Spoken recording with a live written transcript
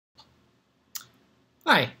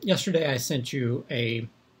Hi, yesterday I sent you a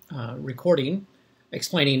recording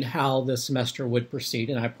explaining how the semester would proceed,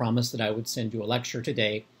 and I promised that I would send you a lecture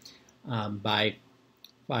today by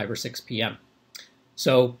 5 or 6 p.m.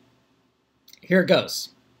 So here it goes.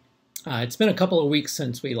 It's been a couple of weeks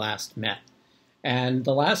since we last met, and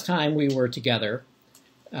the last time we were together,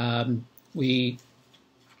 we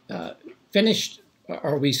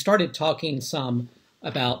started talking some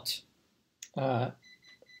about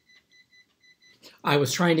I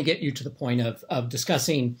was trying to get you to the point of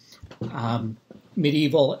discussing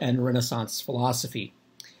medieval and Renaissance philosophy,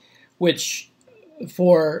 which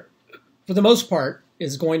for the most part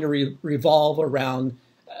is going to revolve around,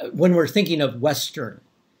 when we're thinking of Western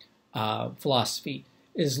philosophy,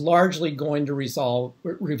 is largely going to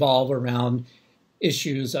revolve around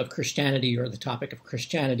issues of Christianity or the topic of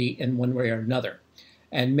Christianity in one way or another.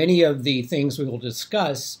 And many of the things we will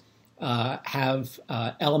discuss have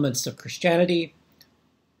elements of Christianity,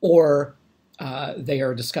 or they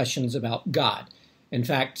are discussions about God. In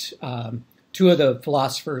fact, two of the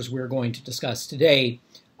philosophers we're going to discuss today,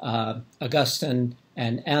 Augustine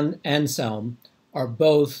and Anselm, are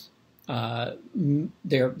both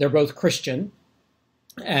they're both Christian,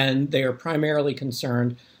 and they are primarily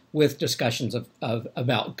concerned with discussions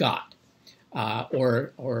about God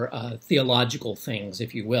or theological things,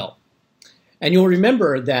 if you will. And you'll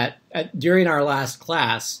remember that during our last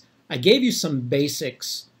class, I gave you some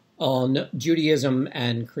basics on Judaism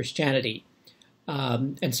and Christianity.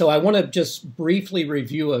 And so I want to just briefly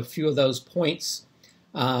review a few of those points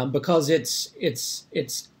because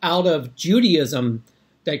it's out of Judaism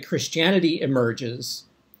that Christianity emerges.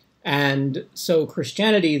 And so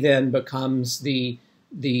Christianity then becomes the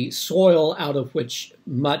soil out of which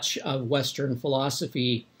much of Western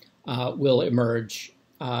philosophy will emerge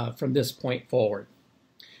from this point forward.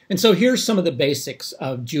 And so here's some of the basics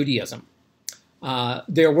of Judaism.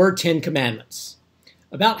 There were 10 commandments.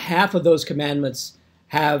 About half of those commandments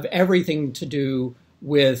have everything to do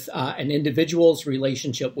with an individual's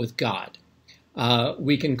relationship with God.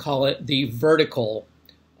 We can call it the vertical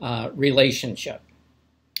relationship.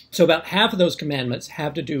 So about half of those commandments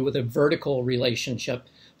have to do with a vertical relationship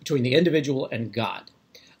between the individual and God,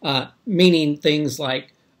 meaning things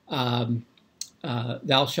like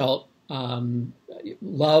thou shalt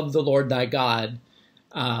love the Lord thy God,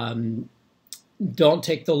 don't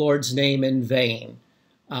take the Lord's name in vain,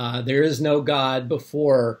 there is no God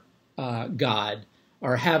before God,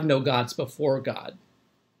 or have no gods before God.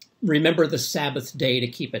 Remember the Sabbath day to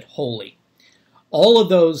keep it holy. All of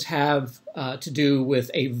those have to do with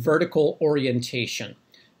a vertical orientation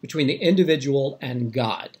between the individual and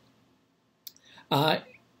God.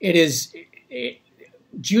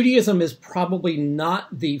 Judaism is probably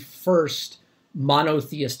not the first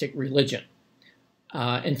monotheistic religion.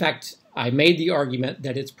 In fact, I made the argument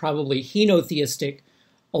that it's probably henotheistic,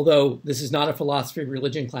 although this is not a philosophy of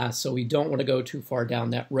religion class, so we don't want to go too far down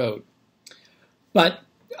that road. But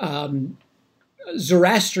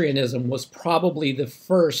Zoroastrianism was probably the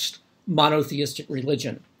first monotheistic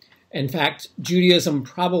religion. In fact, Judaism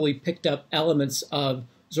probably picked up elements of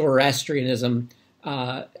Zoroastrianism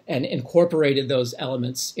and incorporated those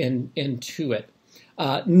elements into it.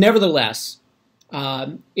 Nevertheless,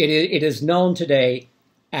 it is known today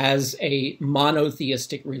as a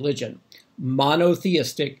monotheistic religion.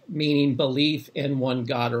 Monotheistic meaning belief in one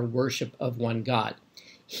God or worship of one God.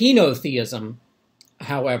 Henotheism,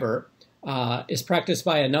 however, is practiced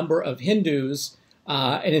by a number of Hindus,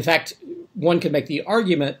 and in fact, one can make the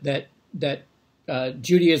argument that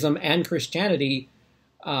Judaism and Christianity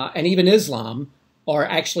and even Islam are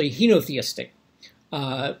actually henotheistic.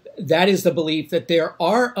 That is the belief that there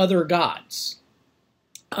are other gods.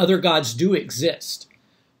 Other gods do exist,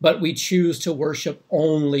 but we choose to worship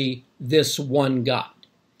only this one God.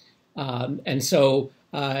 And so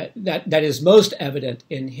that is most evident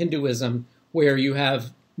in Hinduism, where you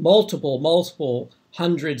have multiple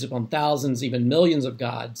hundreds upon thousands, even millions of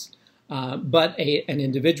gods, but an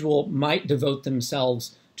individual might devote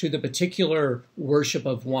themselves to the particular worship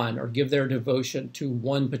of one, or give their devotion to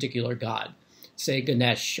one particular god, say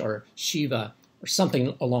Ganesh or Shiva or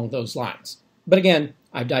something along those lines. But again,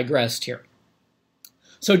 I've digressed here.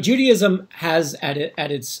 So Judaism has at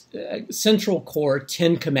its central core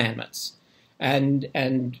 10 commandments, and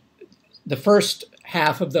the first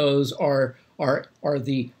half of those are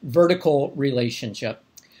the vertical relationship.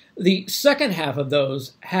 The second half of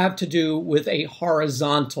those have to do with a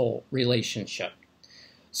horizontal relationship.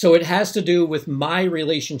 So it has to do with my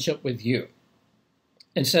relationship with you,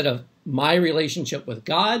 instead of my relationship with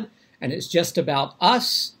God, and it's just about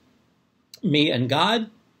us, me and God.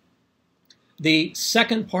 The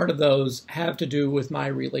second part of those have to do with my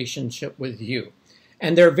relationship with you.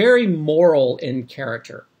 And they're very moral in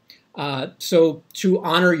character. So to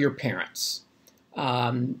honor your parents,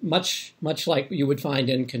 much like you would find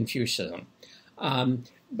in Confucianism.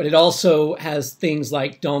 But it also has things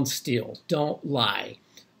like don't steal, don't lie,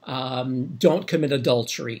 don't commit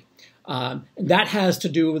adultery. That has to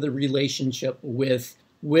do with the relationship with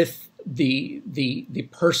the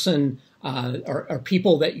person or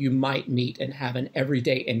people that you might meet and have an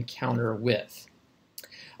everyday encounter with.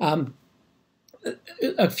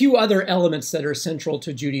 A few other elements that are central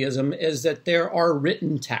to Judaism is that there are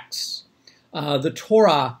written texts. The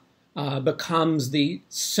Torah becomes the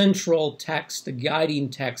central text, the guiding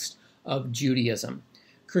text of Judaism.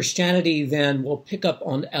 Christianity then will pick up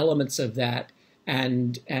on elements of that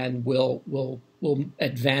and will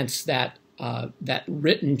advance that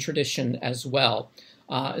written tradition as well,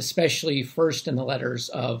 especially first in the letters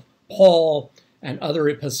of Paul and other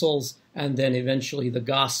epistles, and then eventually the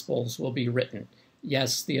Gospels will be written.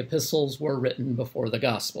 Yes, the epistles were written before the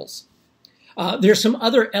Gospels. There's some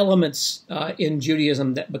other elements in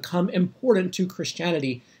Judaism that become important to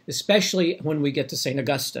Christianity, especially when we get to St.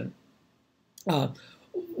 Augustine.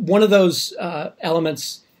 One of those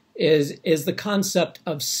elements is the concept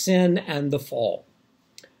of sin and the fall.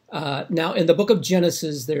 Now, in the book of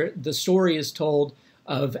Genesis, the story is told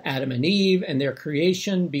of Adam and Eve and their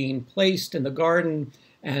creation being placed in the garden,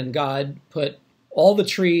 and God put all the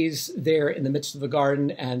trees there in the midst of the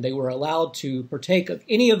garden, and they were allowed to partake of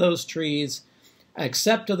any of those trees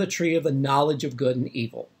except of the tree of the knowledge of good and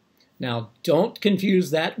evil. Now, don't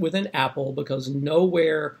confuse that with an apple, because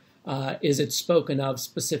nowhere is it spoken of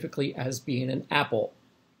specifically as being an apple.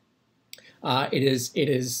 It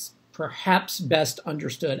is perhaps best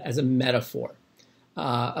understood as a metaphor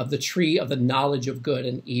of the tree of the knowledge of good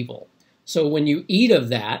and evil. So when you eat of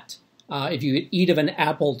that, if you eat of an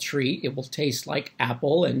apple tree, it will taste like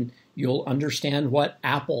apple, and you'll understand what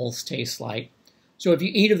apples taste like. So if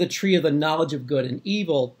you eat of the tree of the knowledge of good and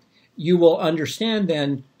evil, you will understand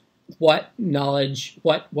then what knowledge,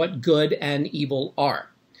 what good and evil are.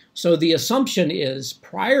 So the assumption is,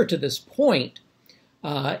 prior to this point,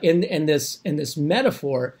 in this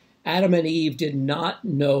metaphor, Adam and Eve did not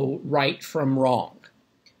know right from wrong.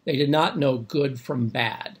 They did not know good from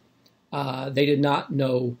bad. They did not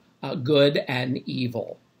know good and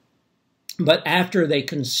evil. But after they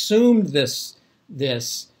consumed this,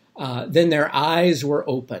 then their eyes were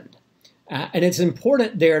opened. And it's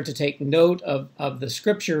important there to take note of the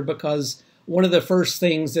scripture, because one of the first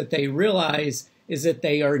things that they realize is that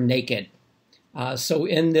they are naked. So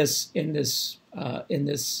in this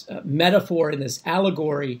metaphor, in this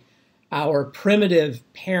allegory, our primitive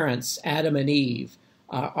parents, Adam and Eve,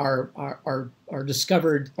 are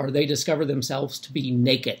discovered, or they discover themselves to be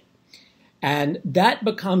naked. And that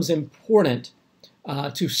becomes important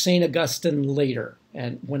to St. Augustine later.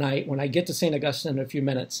 And when I get to St. Augustine in a few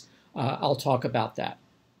minutes, I'll talk about that.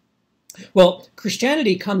 Well,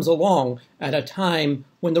 Christianity comes along at a time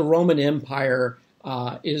when the Roman Empire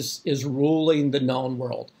is ruling the known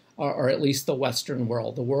world, or at least the Western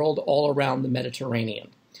world, the world all around the Mediterranean.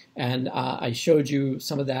 And I showed you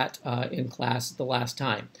some of that in class the last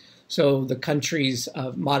time. So the countries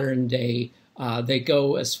of modern day, they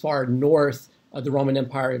go as far north. The Roman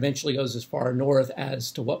Empire eventually goes as far north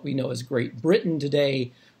as to what we know as Great Britain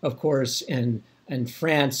today, of course, and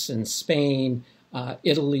France and Spain,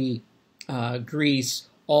 Italy, Greece,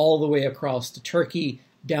 all the way across to Turkey,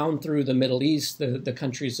 down through the Middle East, the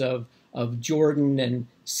countries of Jordan and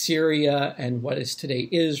Syria and what is today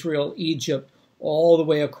Israel, Egypt, all the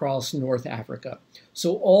way across North Africa.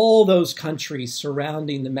 So all those countries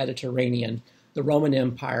surrounding the Mediterranean, the Roman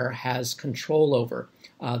Empire has control over.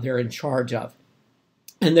 They're in charge of.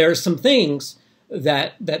 And there are some things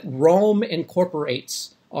that Rome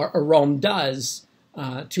incorporates, or Rome does,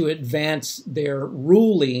 to advance their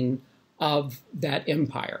ruling of that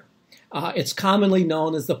empire. It's commonly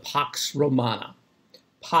known as the Pax Romana.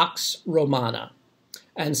 Pax Romana.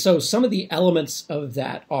 And so some of the elements of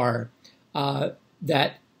that are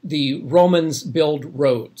that the Romans build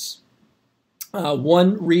roads.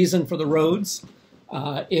 One reason for the roads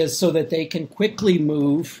is so that they can quickly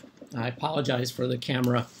move. I apologize for the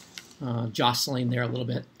camera jostling there a little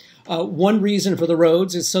bit. One reason for the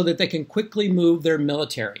roads is so that they can quickly move their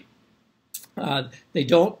military. They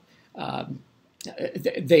don't.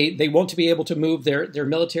 They want to be able to move their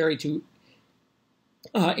military to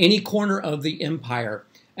any corner of the empire,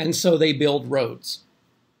 and so they build roads.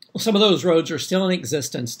 Some of those roads are still in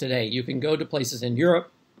existence today. You can go to places in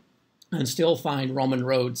Europe and still find Roman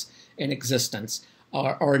roads in existence.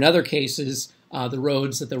 Or in other cases, the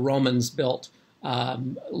roads that the Romans built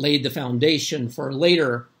laid the foundation for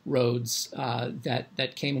later roads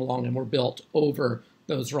that came along and were built over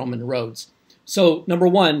those Roman roads. So, number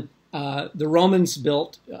one, the Romans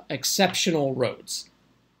built exceptional roads.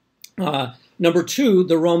 Number two,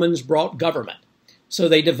 the Romans brought government. So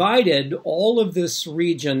they divided all of this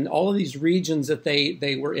region, all of these regions that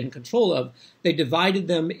they were in control of, they divided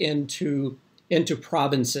them into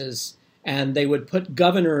provinces, and they would put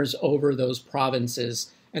governors over those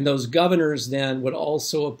provinces. And those governors then would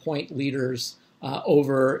also appoint leaders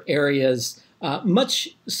over areas,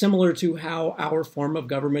 much similar to how our form of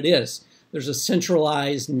government is. There's a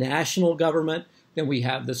centralized national government, then we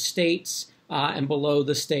have the states, and below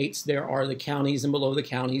the states there are the counties, and below the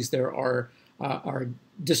counties there are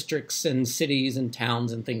districts and cities and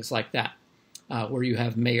towns and things like that, where you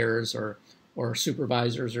have mayors or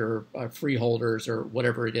supervisors or freeholders or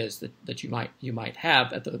whatever it is that you might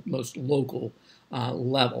have at the most local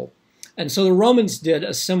level. And so the Romans did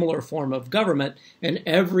a similar form of government, and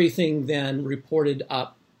everything then reported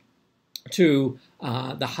up to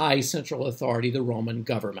the high central authority, the Roman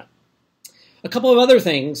government. A couple of other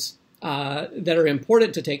things that are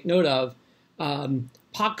important to take note of.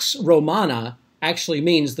 Pax Romana actually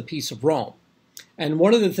means the peace of Rome. And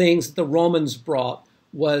one of the things that the Romans brought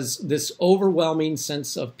was this overwhelming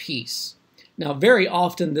sense of peace. Now, very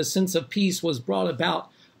often this sense of peace was brought about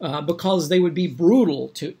because they would be brutal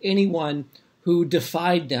to anyone who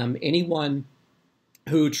defied them, anyone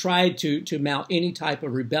who tried to mount any type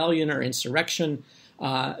of rebellion or insurrection.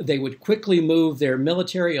 They would quickly move their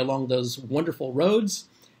military along those wonderful roads,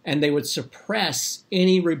 and they would suppress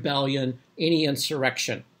any rebellion, any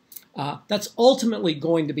insurrection. That's ultimately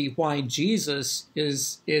going to be why Jesus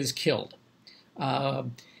is killed.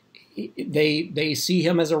 They see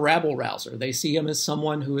him as a rabble rouser. They see him as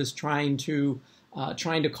someone who is trying to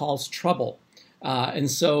cause trouble. And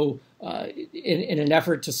so in an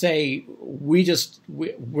effort to say,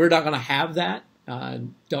 we're not going to have that,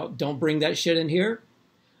 don't bring that shit in here,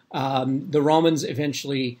 the Romans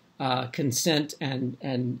eventually consent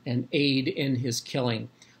and aid in his killing.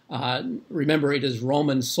 Remember, it is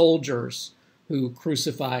Roman soldiers who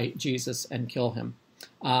crucify Jesus and kill him.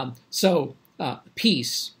 So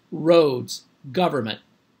peace, roads, government.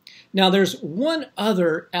 Now, there's one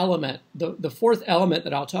other element, the fourth element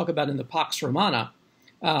that I'll talk about in the Pax Romana.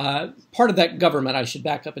 Part of that government, I should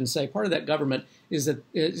back up and say, part of that government is that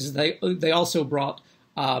they also brought,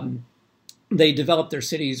 they developed their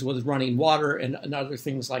cities with running water and other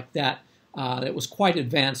things like that. That was quite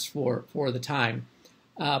advanced for the time.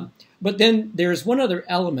 But then there's one other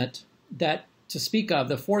element that to speak of,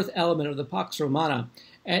 the fourth element of the Pax Romana,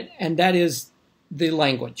 and that is the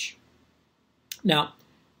language. Now,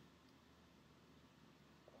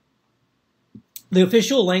 the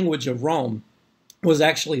official language of Rome was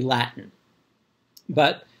actually Latin,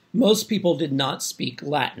 but most people did not speak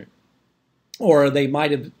Latin, or they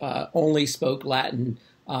might have only spoke Latin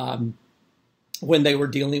when they were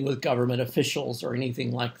dealing with government officials or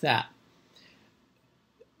anything like that.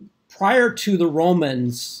 Prior to the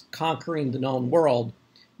Romans conquering the known world,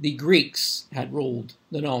 the Greeks had ruled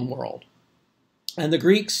the known world. And the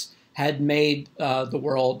Greeks had made the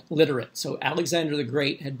world literate. So Alexander the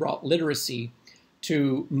Great had brought literacy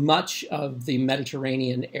to much of the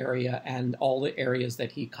Mediterranean area and all the areas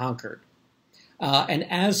that he conquered. And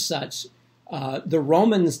as such, the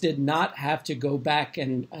Romans did not have to go back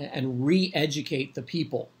and re-educate the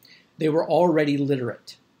people. They were already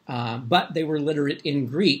literate, but they were literate in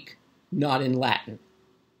Greek, not in Latin.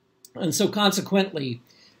 And so consequently,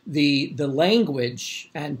 the language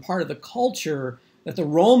and part of the culture that the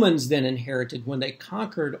Romans then inherited when they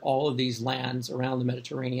conquered all of these lands around the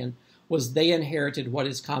Mediterranean was they inherited what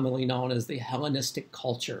is commonly known as the Hellenistic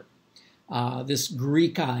culture, this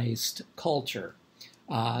Greekized culture,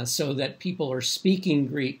 so that people are speaking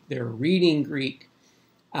Greek, they're reading Greek,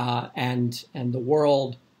 and the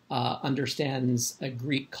world understands a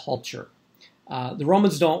Greek culture. The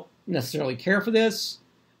Romans don't necessarily care for this,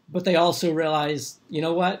 but they also realize, you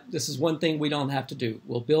know what, this is one thing we don't have to do.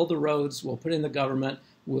 We'll build the roads, we'll put in the government,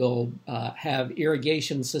 we'll have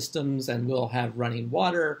irrigation systems, and we'll have running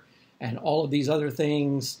water, and all of these other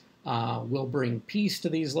things. We'll bring peace to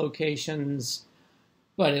these locations,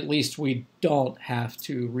 but at least we don't have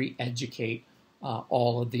to re-educate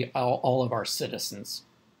all of our citizens.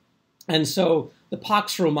 And so the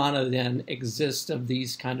Pax Romana then exists of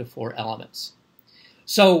these kind of four elements.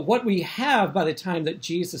 So what we have by the time that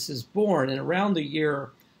Jesus is born, and around the year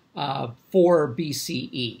 4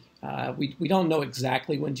 BCE, we don't know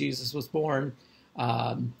exactly when Jesus was born.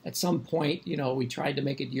 At some point, we tried to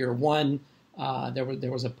make it year 1.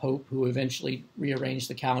 There was a pope who eventually rearranged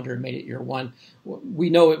the calendar and made it year 1. We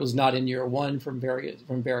know it was not in year 1 from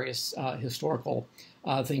various historical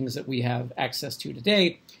things that we have access to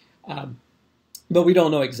today, but we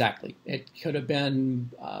don't know exactly. It could have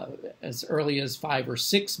been as early as 5 or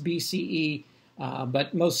 6 BCE,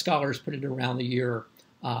 but most scholars put it around the year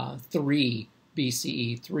 3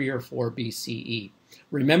 BCE, 3 or 4 BCE.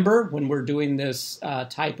 Remember, when we're doing this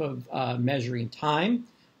type of measuring time,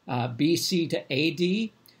 BC to AD,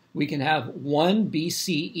 we can have 1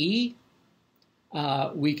 BCE,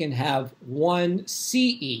 we can have 1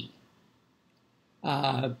 CE.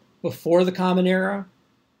 Before the Common Era,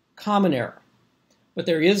 Common Era. But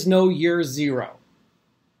there is no year 0.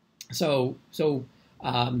 So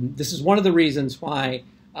this is one of the reasons why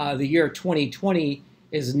the year 2020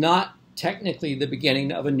 is not technically the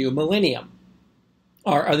beginning of a new millennium,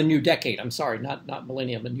 or the new decade. I'm sorry, not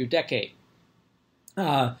millennium, a new decade.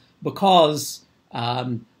 Because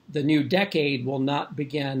the new decade will not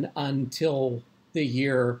begin until the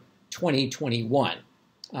year 2021.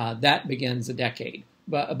 That begins a decade,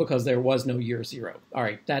 but because there was no year 0. All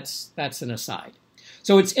right, that's an aside.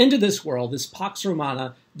 So it's into this world, this Pax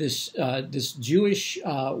Romana, this Jewish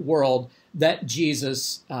world that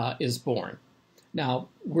Jesus is born. Now,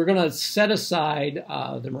 we're going to set aside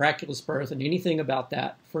the miraculous birth and anything about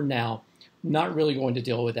that for now. Not really going to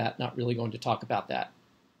deal with that, not really going to talk about that.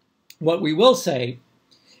 What we will say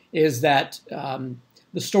is that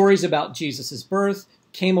the stories about Jesus' birth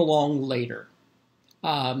came along later.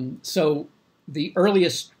 So the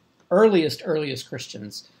earliest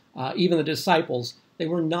Christians, even the disciples, they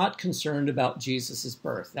were not concerned about Jesus'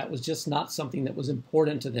 birth. That was just not something that was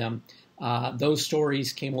important to them. Those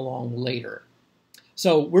stories came along later.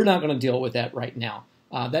 So we're not going to deal with that right now.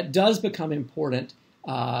 That does become important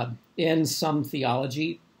in some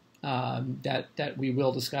theology that we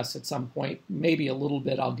will discuss at some point. Maybe a little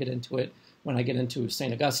bit. I'll get into it when I get into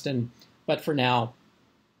St. Augustine. But for now,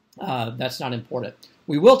 that's not important.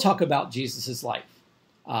 We will talk about Jesus' life.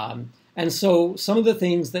 And so some of the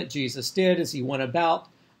things that Jesus did as he went about,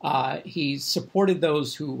 he supported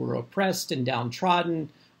those who were oppressed and downtrodden.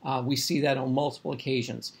 We see that on multiple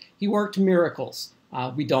occasions. He worked miracles.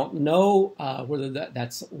 We don't know whether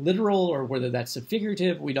that's literal or whether that's a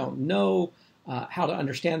figurative. We don't know how to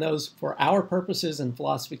understand those. For our purposes in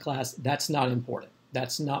philosophy class, that's not important.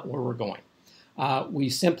 That's not where we're going. We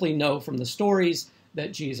simply know from the stories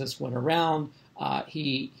that Jesus went around.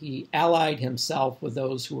 He allied himself with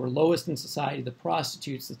those who were lowest in society, the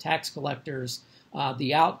prostitutes, the tax collectors,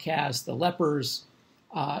 the outcasts, the lepers.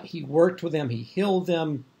 He worked with them. He healed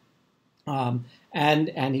them.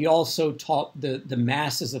 And he also taught the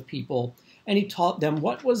masses of people, and he taught them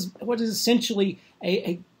what is essentially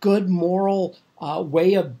a good moral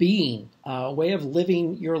way of being, a way of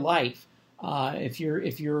living your life. If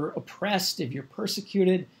you're oppressed, if you're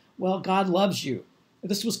persecuted, well, God loves you.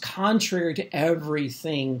 This was contrary to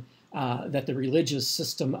everything that the religious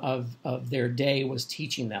system of their day was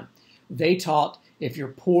teaching them. They taught if you're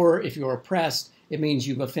poor, if you're oppressed, it means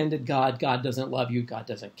you've offended God. God doesn't love you. God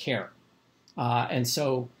doesn't care. And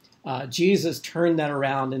so Jesus turned that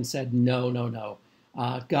around and said, no.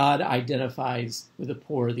 God identifies with the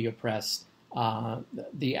poor, the oppressed,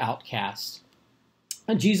 the outcast.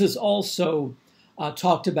 And Jesus also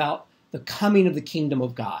talked about the coming of the kingdom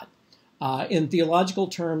of God. In theological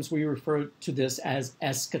terms, we refer to this as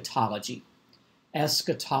eschatology.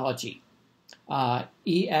 Eschatology.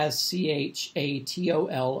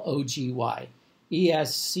 E-S-C-H-A-T-O-L-O-G-Y.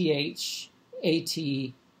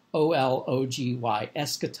 E-S-C-H-A-T-O-L-O-G-Y.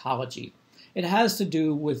 Eschatology. It has to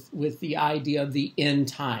do with the idea of the end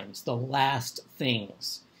times, the last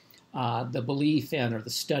things, the belief in or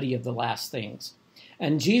the study of the last things.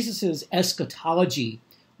 And Jesus' eschatology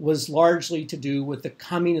was largely to do with the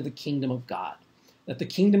coming of the kingdom of God, that the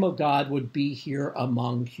kingdom of God would be here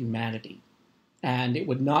among humanity, and it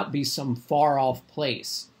would not be some far-off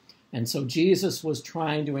place. And so Jesus was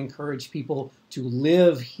trying to encourage people to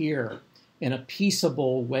live here in a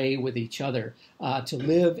peaceable way with each other, to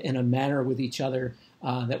live in a manner with each other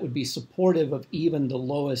that would be supportive of even the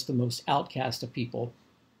lowest, the most outcast of people,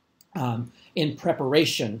 in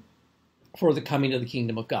preparation for the coming of the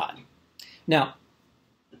kingdom of God. Now,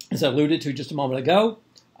 as I alluded to just a moment ago,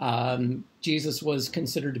 Jesus was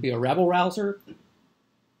considered to be a rebel-rouser,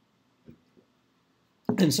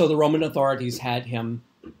 and so the Roman authorities had him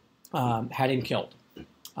killed.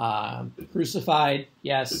 Crucified,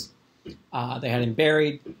 yes. They had him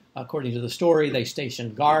buried. According to the story, they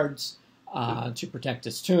stationed guards to protect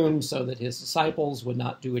his tomb so that his disciples would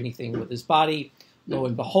not do anything with his body. lo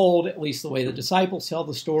and behold, at least the way the disciples tell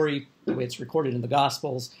the story, the way it's recorded in the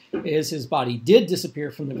Gospels, is his body did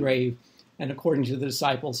disappear from the grave, and according to the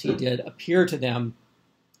disciples, he did appear to them,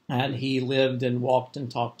 and he lived and walked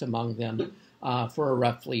and talked among them for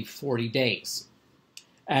roughly 40 days.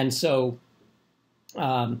 And so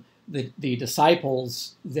the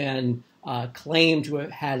disciples then claim to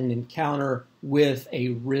have had an encounter with a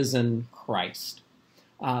risen Christ.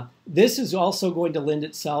 This is also going to lend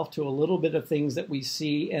itself to a little bit of things that we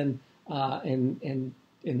see in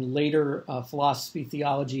later philosophy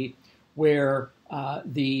theology, where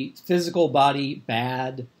the physical body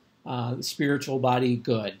bad, the spiritual body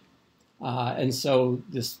good, and so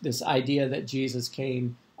this idea that Jesus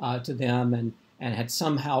came to them and had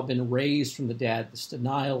somehow been raised from the dead, this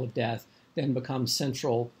denial of death, then becomes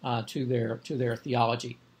central to their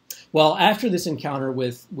theology. Well, after this encounter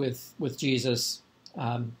with Jesus,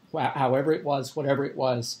 however it was, whatever it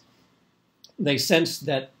was, they sensed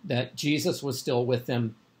that Jesus was still with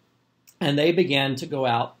them, and they began to go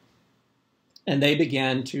out and they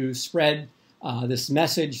began to spread this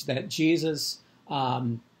message that Jesus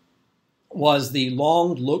was the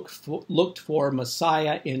long looked for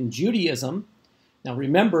Messiah in Judaism. Now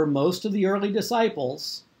remember, most of the early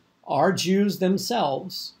disciples are Jews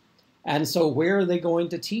themselves, and so where are they going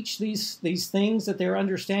to teach these things that they're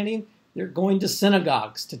understanding? They're going to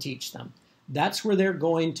synagogues to teach them. That's where they're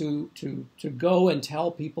going to go and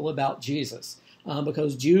tell people about Jesus,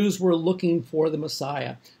 because Jews were looking for the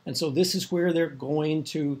Messiah. And so this is where they're going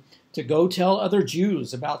to go tell other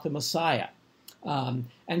Jews about the Messiah.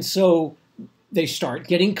 And so they start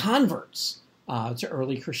getting converts to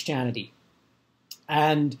early Christianity.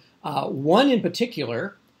 And one in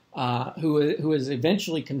particular, who is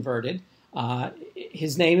eventually converted,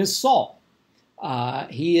 his name is Saul.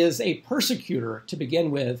 He is a persecutor to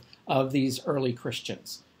begin with of these early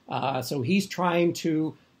Christians. So he's trying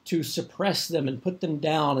to suppress them and put them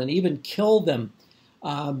down and even kill them.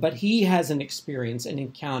 But he has an experience, an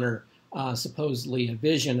encounter, supposedly a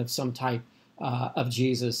vision of some type of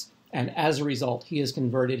Jesus. And as a result, he is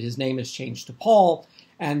converted. His name is changed to Paul.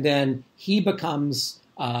 And then he becomes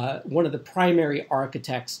one of the primary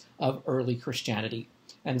architects of early Christianity.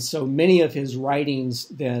 And so many of his writings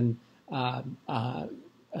then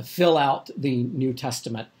fill out the New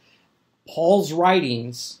Testament. Paul's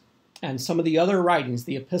writings and some of the other writings,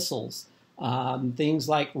 the epistles, things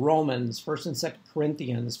like Romans, 1st and 2nd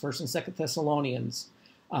Corinthians, 1st and 2nd Thessalonians,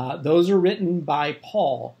 those are written by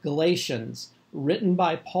Paul. Galatians, written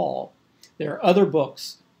by Paul. There are other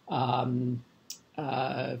books, 1st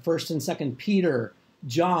and 2nd Peter,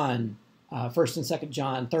 John, 1st and 2nd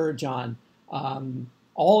John, 3rd John.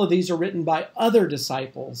 All of these are written by other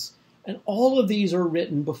disciples, and all of these are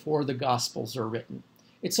written before the Gospels are written.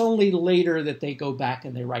 It's only later that they go back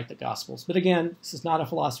and they write the Gospels. But again, this is not a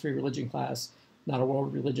philosophy of religion class, not a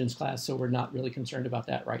world religions class, so we're not really concerned about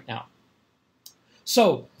that right now.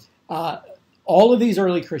 So all of these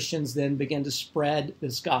early Christians then begin to spread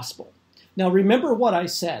this gospel. Now remember what I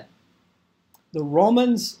said. The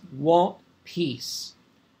Romans want peace.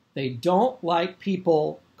 They don't like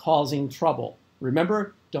people causing trouble.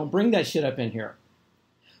 Remember, don't bring that shit up in here.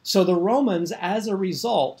 So the Romans, as a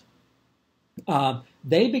result,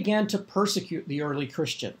 they began to persecute the early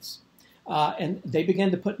Christians. And they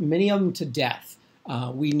began to put many of them to death.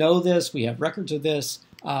 We know this, we have records of this,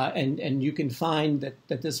 and you can find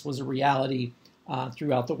that this was a reality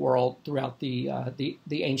throughout the world, throughout the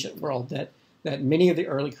ancient world, that many of the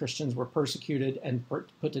early Christians were persecuted and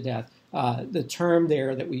put to death. The term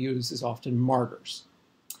there that we use is often martyrs.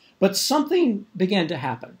 But something began to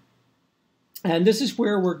happen. And this is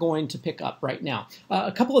where we're going to pick up right now.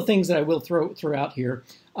 A couple of things that I will throw out here.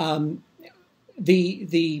 When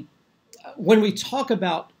we talk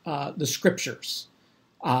about the scriptures,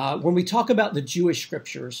 when we talk about the Jewish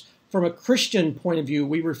scriptures, from a Christian point of view,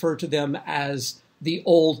 we refer to them as the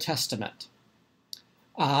Old Testament.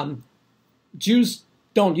 Jews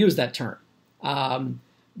don't use that term.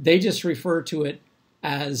 They just refer to it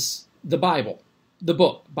as the Bible, the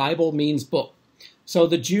book. Bible means book. So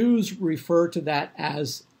the Jews refer to that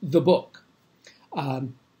as the book.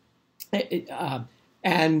 It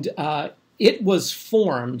was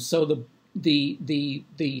formed, so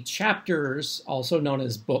the chapters, also known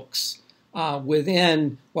as books,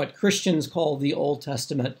 within what Christians call the Old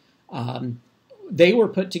Testament, they were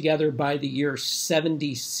put together by the year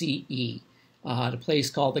 70 CE at a place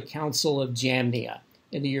called the Council of Jamnia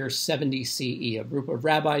in the year 70 CE. A group of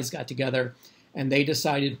rabbis got together and they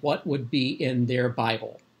decided what would be in their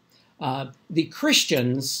Bible. The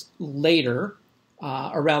Christians later,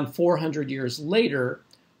 around 400 years later,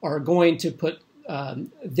 are going to put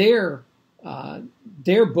their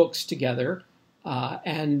their books together,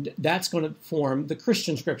 and that's going to form the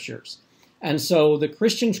Christian scriptures. And so the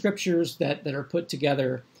Christian scriptures that are put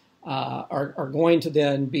together are going to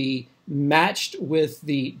then be matched with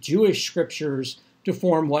the Jewish scriptures to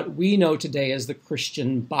form what we know today as the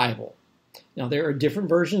Christian Bible. Now, there are different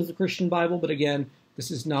versions of the Christian Bible, but again,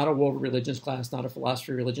 this is not a world religions class, not a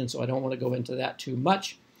philosophy of religion, so I don't want to go into that too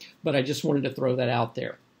much, but I just wanted to throw that out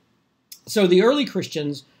there. So the early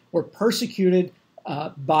Christians were persecuted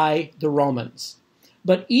by the Romans.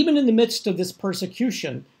 But even in the midst of this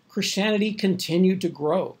persecution, Christianity continued to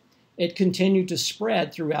grow. It continued to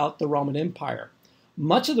spread throughout the Roman Empire.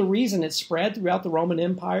 Much of the reason it spread throughout the Roman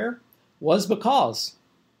Empire was because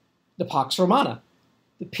the Pax Romana,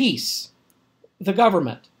 the peace, the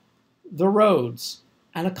government, the roads,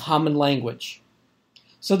 and a common language.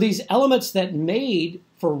 So these elements that made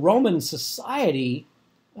for Roman society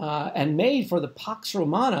and made for the Pax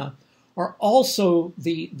Romana are also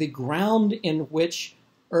the ground in which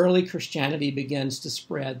early Christianity begins to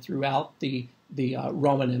spread throughout the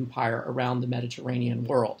Roman Empire around the Mediterranean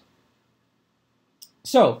world.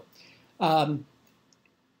 So the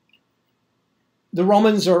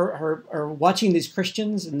Romans are watching these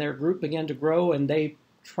Christians, and their group began to grow, and they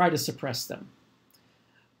try to suppress them.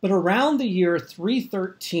 But around the year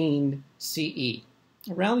 313 CE,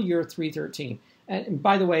 around the year 313, and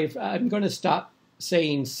by the way, I'm going to stop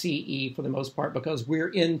saying CE for the most part because we're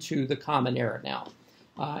into the Common Era now.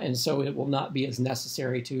 And so it will not be as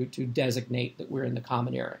necessary to designate that we're in the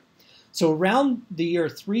Common Era. So around the year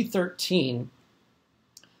 313,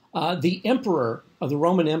 the emperor of the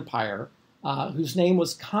Roman Empire, whose name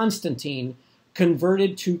was Constantine,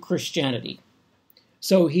 converted to Christianity.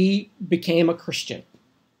 So he became a Christian.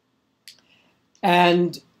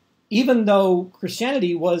 And even though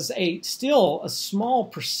Christianity was still a small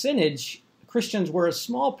percentage, Christians were a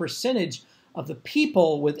small percentage of the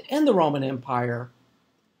people within the Roman Empire,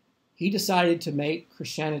 he decided to make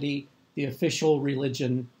Christianity the official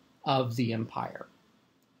religion of the empire.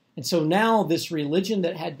 And so now this religion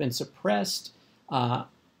that had been suppressed and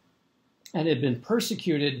had been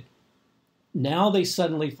persecuted, now they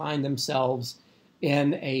suddenly find themselves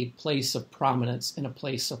in a place of prominence, in a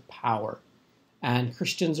place of power. And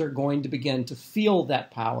Christians are going to begin to feel that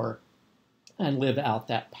power and live out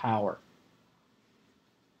that power.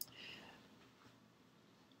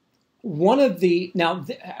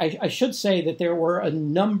 I should say that there were a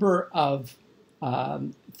number of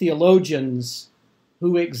theologians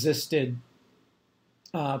who existed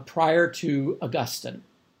prior to Augustine.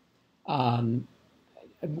 I'm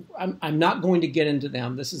not going to get into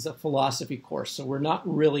them. This is a philosophy course, so we're not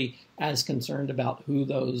really as concerned about who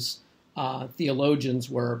those theologians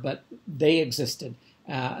were, but they existed,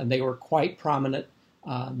 and they were quite prominent.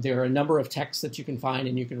 There are a number of texts that you can find,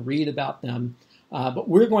 and you can read about them. But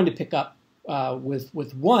we're going to pick up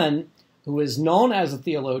with one who is known as a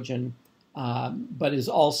theologian, but is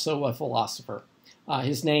also a philosopher.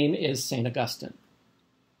 His name is St. Augustine.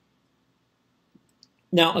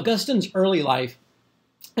 Now, Augustine's early life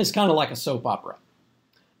is kind of like a soap opera.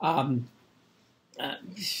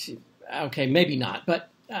 Okay, maybe not, but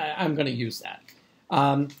I'm going to use that.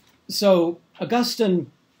 So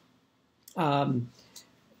Augustine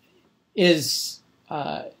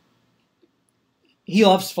he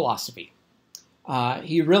loves philosophy.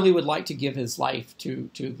 He really would like to give his life to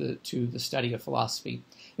the study of philosophy.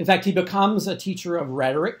 In fact, he becomes a teacher of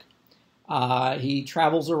rhetoric. He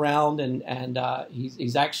travels around and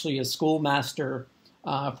he's actually a schoolmaster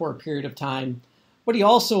for a period of time. But he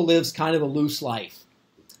also lives kind of a loose life.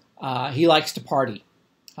 He likes to party.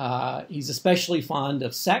 He's especially fond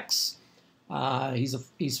of sex.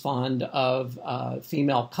 He's fond of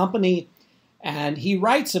female company. And he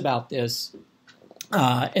writes about this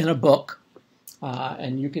in a book,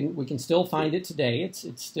 and we can still find it today.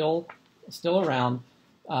 It's still around.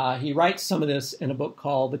 He writes some of this in a book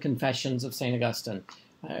called The Confessions of St. Augustine.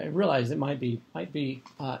 I realize it might be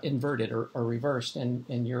inverted or reversed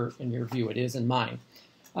in your view. It is in mine.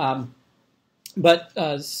 But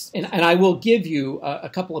I will give you a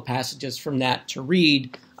couple of passages from that to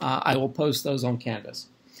read. I will post those on Canvas.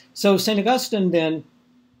 So St. Augustine then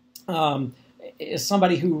is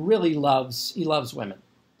somebody who really loves women.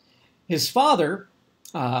 His father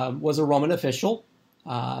was a Roman official,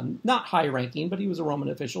 not high-ranking, but he was a Roman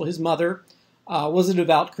official. His mother was a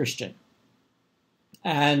devout Christian.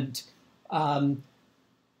 And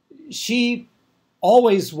she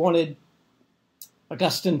always wanted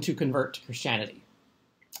Augustine to convert to Christianity.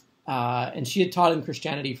 And she had taught him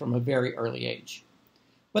Christianity from a very early age.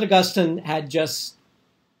 But Augustine had just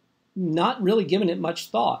not really given it much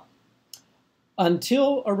thought.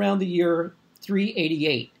 until around the year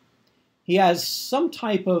 388. He has some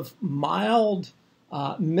type of mild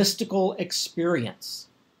mystical experience.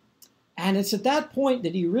 And it's at that point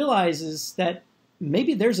that he realizes that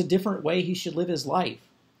maybe there's a different way he should live his life.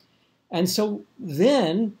 And so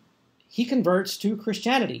then he converts to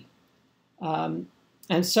Christianity. And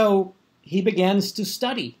so he begins to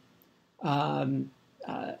study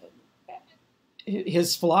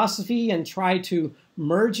his philosophy and try to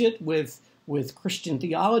merge it with Christian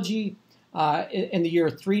theology. In the year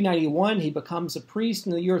 391, he becomes a priest.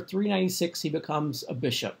 In the year 396, he becomes a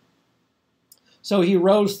bishop. So he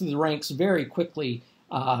rose through the ranks very quickly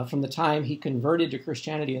from the time he converted to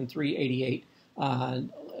Christianity in 388,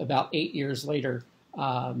 about 8 years later.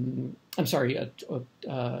 About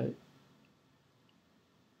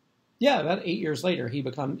 8 years later, he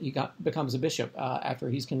becomes a bishop after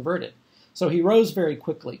he's converted. So he rose very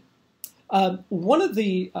quickly. One of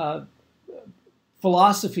the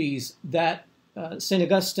philosophies that St.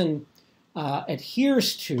 Augustine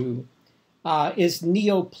adheres to is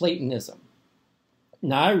Neoplatonism.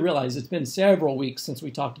 Now, I realize it's been several weeks since we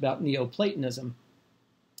talked about Neoplatonism,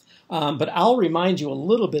 but I'll remind you a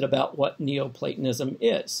little bit about what Neoplatonism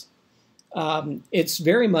is. It's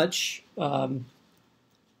very much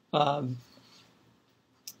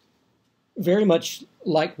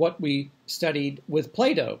like what we studied with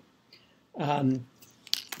Plato. And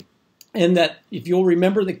that, if you'll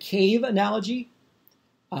remember the cave analogy,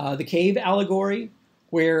 the cave allegory,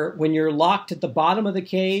 where when you're locked at the bottom of the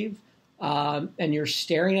cave and you're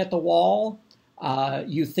staring at the wall,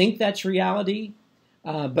 you think that's reality,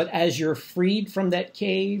 but as you're freed from that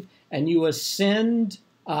cave and you ascend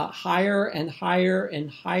higher and higher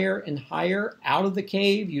and higher and higher out of the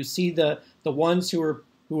cave, you see the ones who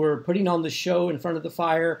are putting on the show in front of the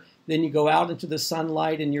fire. Then you go out into the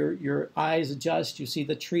sunlight and your eyes adjust. You see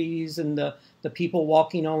the trees and the people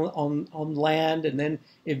walking on land. And then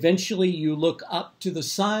eventually you look up to the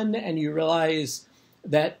sun and you realize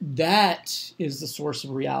that is the source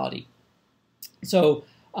of reality. So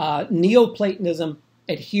Neoplatonism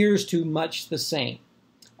adheres to much the same.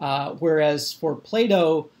 Whereas for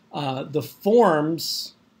Plato, the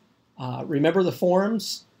forms, remember the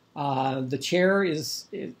forms? The chair is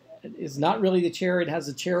not really the chair. It has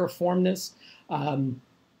a chairiformness.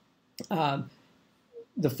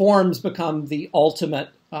 The forms become the ultimate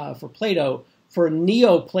for Plato. For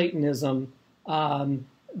Neoplatonism,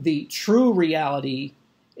 the true reality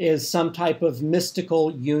is some type of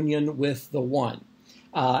mystical union with the one.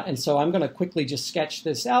 And so I'm going to quickly just sketch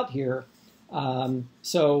this out here.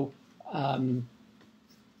 So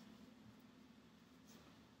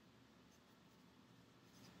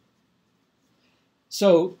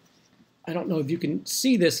I don't know if you can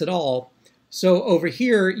see this at all. So over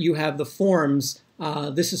here you have the forms.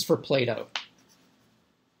 This is for Plato.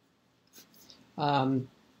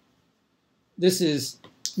 This is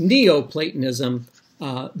Neoplatonism.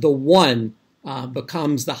 The one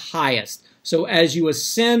becomes the highest. So as you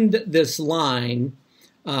ascend this line,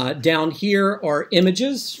 down here are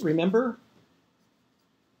images, remember?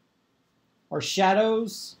 Or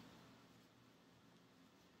shadows.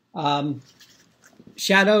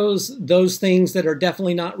 Shadows, those things that are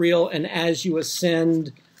definitely not real. And as you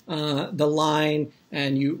ascend the line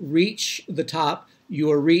and you reach the top, you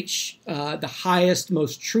will reach the highest,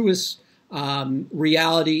 most truest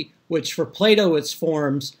reality, which for Plato it's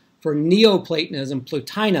forms. For Neoplatonism,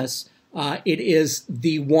 Plotinus, it is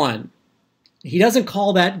the one. He doesn't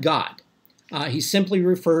call that God. He simply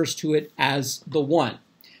refers to it as the one.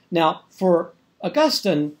 Now, for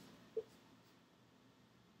Augustine,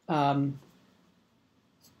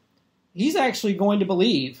 he's actually going to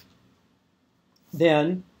believe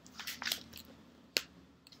then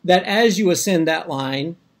that as you ascend that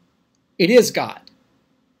line, it is God.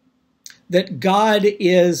 That God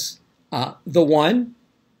is the one,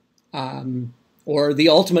 or the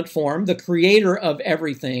ultimate form, the creator of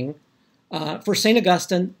everything. For St.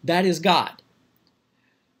 Augustine, that is God.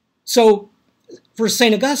 So for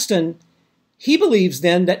St. Augustine, he believes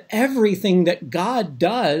then that everything that God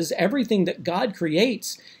does, everything that God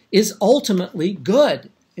creates, is ultimately good,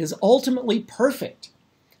 is ultimately perfect.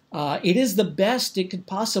 It is the best it could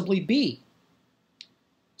possibly be.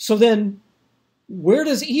 So then, where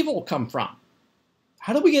does evil come from?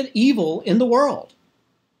 How do we get evil in the world?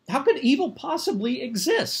 How could evil possibly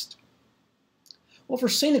exist? Well, for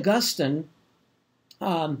St. Augustine,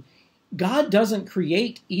 God doesn't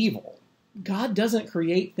create evil. God doesn't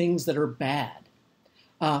create things that are bad.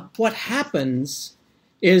 What happens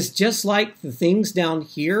is, just like the things down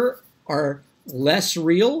here are less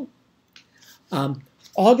real,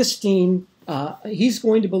 Augustine, he's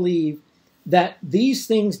going to believe that these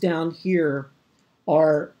things down here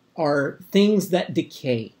are things that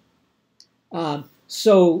decay.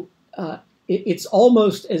 It's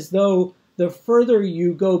almost as though the further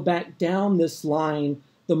you go back down this line,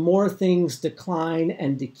 the more things decline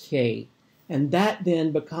and decay. And that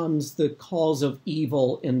then becomes the cause of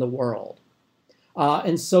evil in the world.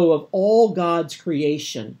 And so of all God's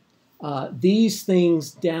creation, these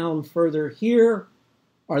things down further here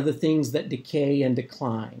are the things that decay and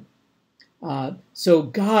decline. So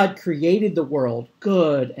God created the world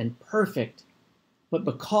good and perfect, but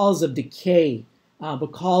because of decay,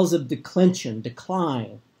 because of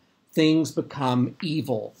decline, things become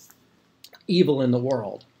evil in the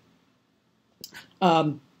world.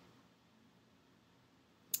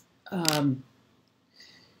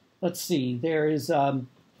 Let's see, there is a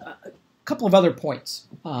couple of other points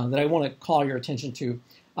that I want to call your attention to.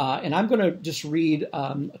 And I'm going to just read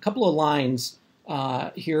a couple of lines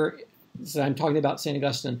here. So I'm talking about St.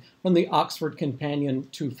 Augustine from the Oxford Companion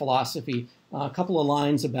to Philosophy. A couple of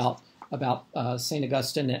lines about St.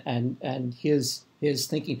 Augustine and his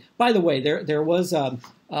thinking. By the way, there was a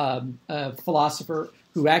philosopher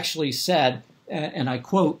who actually said, and I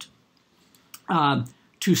quote,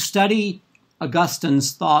 to study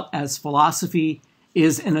Augustine's thought as philosophy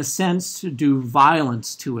is in a sense to do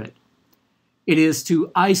violence to it. It is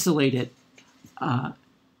to isolate it.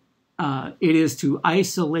 It is to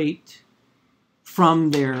isolate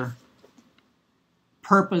from their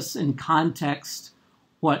purpose and context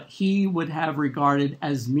what he would have regarded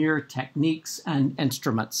as mere techniques and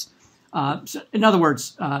instruments. So in other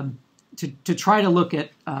words, to try to look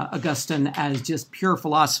at Augustine as just pure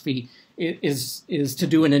philosophy is to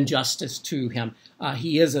do an injustice to him.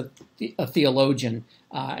 He is a theologian,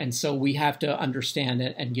 and so we have to understand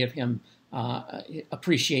it and give him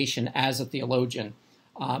appreciation as a theologian,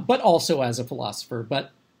 but also as a philosopher,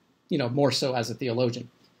 but more so as a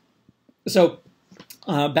theologian. So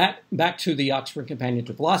back to the Oxford Companion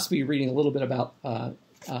to Philosophy, reading a little bit about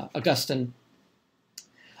Augustine.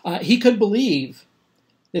 He could believe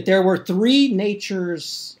that there were three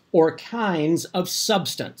natures or kinds of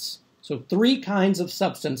substance. So three kinds of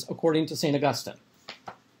substance, according to St. Augustine.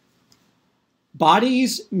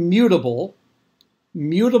 Bodies mutable.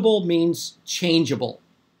 Mutable means changeable.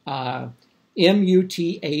 M-U-T-A-B-L-E.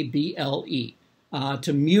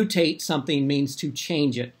 To mutate something means to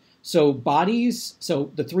change it. So bodies,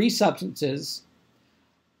 so the three substances,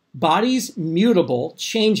 bodies mutable,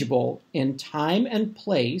 changeable in time and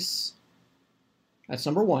place. That's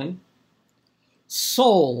number one.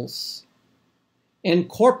 Souls,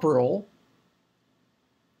 incorporeal,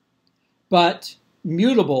 but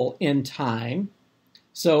mutable in time.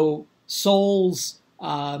 So souls,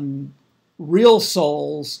 real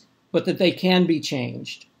souls, but that they can be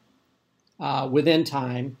changed within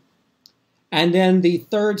time. And then the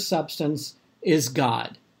third substance is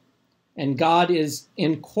God. And God is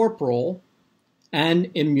incorporeal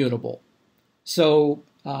and immutable. So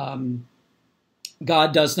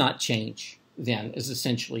God does not change, then, is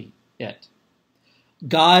essentially it.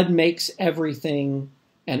 God makes everything,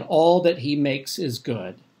 and all that he makes is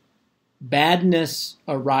good. Badness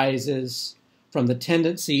arises from the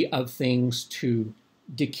tendency of things to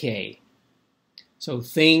decay. So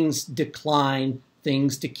things decline,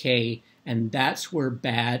 things decay, and that's where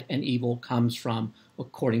bad and evil comes from,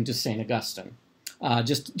 according to St. Augustine.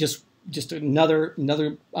 Just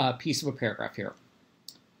another piece of a paragraph here.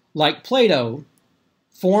 Like Plato,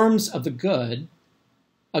 forms of the good,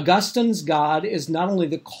 Augustine's God is not only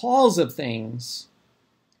the cause of things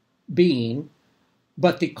being,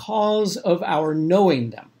 but the cause of our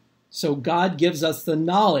knowing them. So God gives us the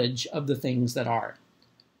knowledge of the things that are.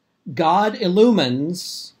 God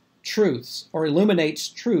illumines truths, or illuminates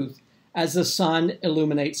truth, as the sun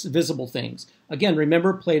illuminates visible things. Again,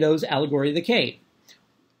 remember Plato's allegory of the cave.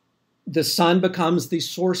 The sun becomes the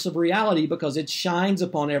source of reality because it shines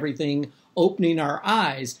upon everything, opening our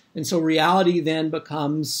eyes. And so reality then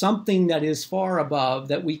becomes something that is far above,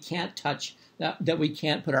 that we can't touch, that we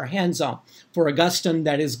can't put our hands on. For Augustine,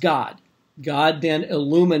 that is God. God then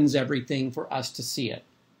illumines everything for us to see it.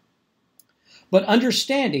 But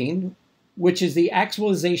understanding, which is the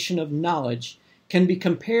actualization of knowledge, can be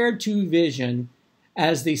compared to vision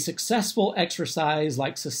as the successful exercise,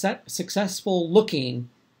 like successful looking,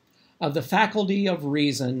 of the faculty of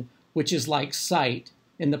reason, which is like sight,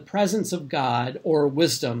 in the presence of God, or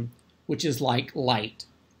wisdom, which is like light.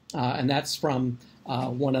 And that's from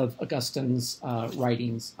one of Augustine's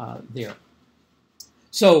writings there.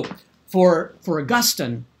 So for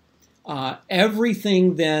Augustine,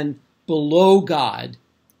 everything then below God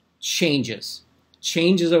changes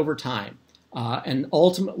over time. And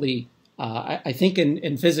ultimately, I think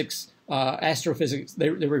in physics, astrophysics, they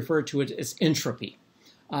refer to it as entropy.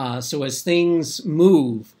 So as things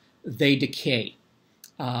move, they decay.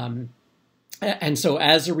 And so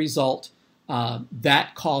as a result,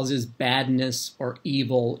 that causes badness or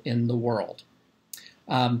evil in the world.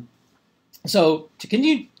 So to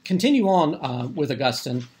continue on with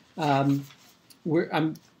Augustine, I'm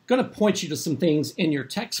going to point you to some things in your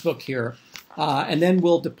textbook here, and then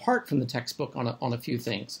we'll depart from the textbook on a few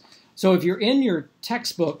things. So if you're in your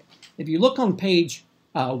textbook, if you look on page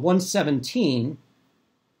 117,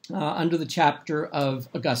 under the chapter of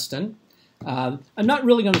Augustine, I'm not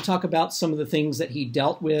really going to talk about some of the things that he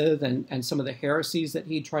dealt with and some of the heresies that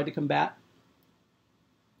he tried to combat.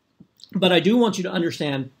 But I do want you to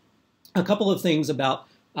understand a couple of things about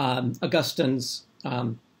Augustine's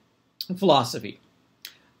philosophy,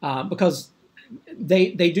 because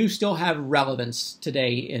they do still have relevance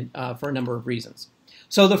today for a number of reasons.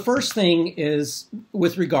 So the first thing is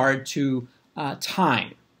with regard to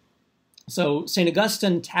time. So St.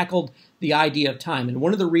 Augustine tackled the idea of time, and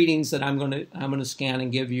one of the readings that I'm going to scan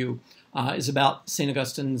and give you is about St.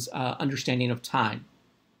 Augustine's understanding of time.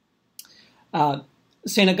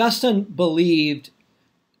 St. Augustine believed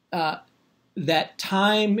that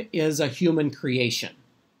time is a human creation.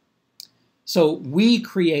 So we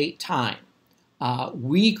create time.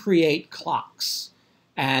 We create clocks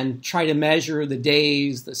and try to measure the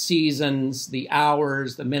days, the seasons, the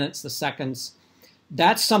hours, the minutes, the seconds.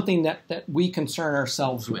 That's something that we concern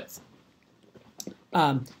ourselves with.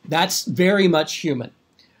 That's very much human.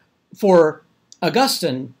 For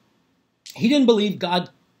Augustine, he didn't believe God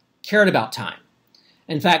cared about time.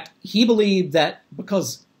 In fact, he believed that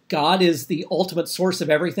because God is the ultimate source of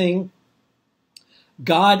everything,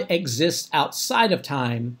 God exists outside of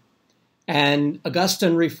time, and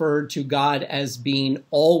Augustine referred to God as being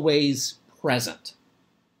always present.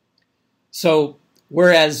 So,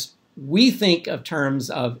 whereas we think of terms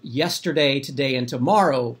of yesterday, today, and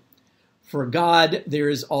tomorrow, for God, there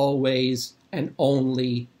is always and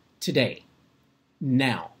only today,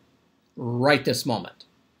 now, right this moment.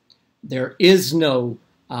 There is no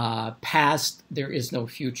past, there is no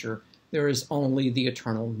future, there is only the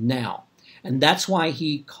eternal now. And that's why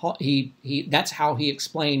that's how he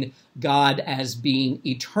explained God as being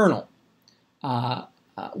eternal,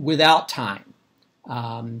 without time.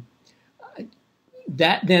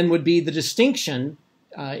 That then would be the distinction,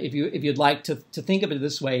 if you'd like to think of it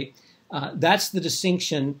this way, that's the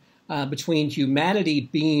distinction between humanity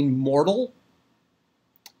being mortal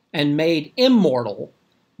and made immortal,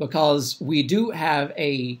 because we do have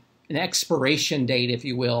an expiration date, if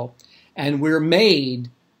you will, and we're made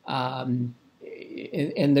in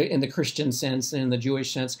the Christian sense and in the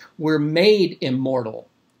Jewish sense, we're made immortal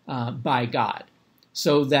by God,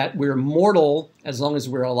 so that we're mortal as long as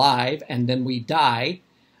we're alive, and then we die,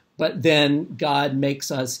 but then God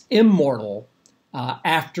makes us immortal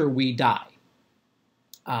after we die.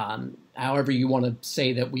 However you want to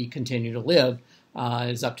say that we continue to live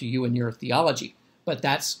is up to you and your theology, but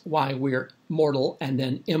that's why we're mortal and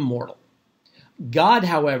then immortal. God,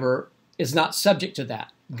 however, is not subject to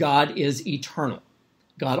that. God is eternal.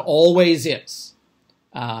 God always is.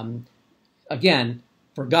 Again,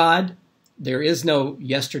 for God, there is no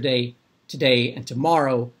yesterday, today, and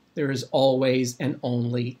tomorrow. There is always and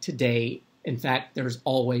only today. In fact, there's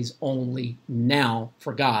always only now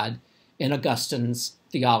for God in Augustine's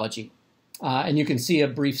theology. And you can see a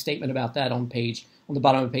brief statement about that on the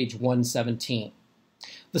bottom of page 117.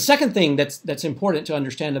 The second thing that's important to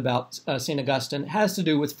understand about St. Augustine has to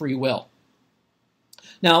do with free will.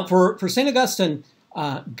 Now, for St. Augustine,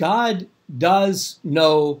 God does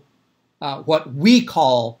know what we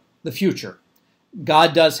call the future.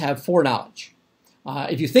 God does have foreknowledge.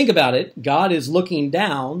 If you think about it, God is looking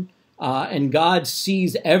down, and God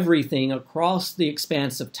sees everything across the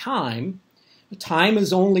expanse of time. Time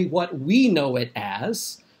is only what we know it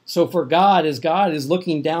as. So for God, as God is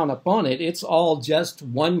looking down upon it, it's all just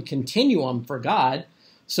one continuum for God.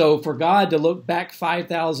 So for God to look back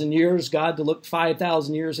 5,000 years, God to look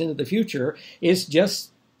 5,000 years into the future, it's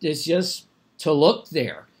just to look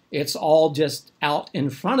there. It's all just out in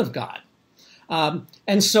front of God.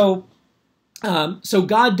 So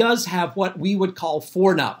God does have what we would call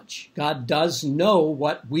foreknowledge. God does know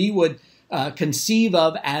what we would conceive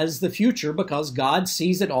of as the future, because God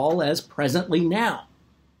sees it all as presently now.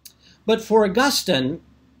 But for Augustine,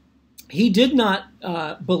 he did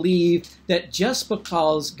not believe that just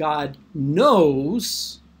because God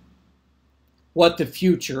knows what the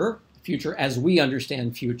future as we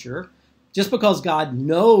understand future, just because God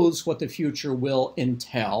knows what the future will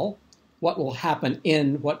entail, what will happen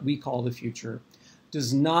in what we call the future,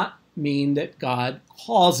 does not mean that God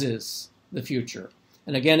causes the future.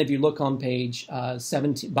 And again, if you look on page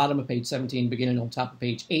 17, bottom of page 17, beginning on top of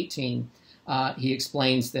page 18, he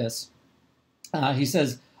explains this. He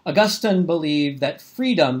says, Augustine believed that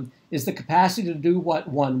freedom is the capacity to do what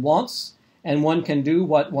one wants, and one can do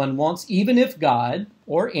what one wants, even if God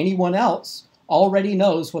or anyone else already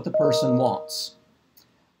knows what the person wants.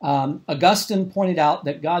 Augustine pointed out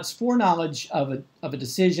that God's foreknowledge of a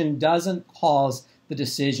decision doesn't cause the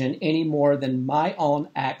decision any more than my own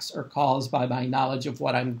acts are caused by my knowledge of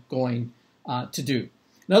what I'm going to do.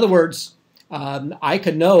 In other words, I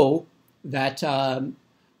could know that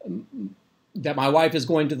that my wife is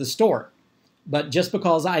going to the store, but just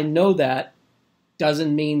because I know that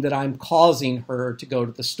doesn't mean that I'm causing her to go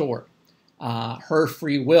to the store. Her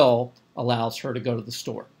free will allows her to go to the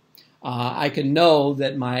store. I can know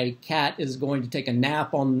that my cat is going to take a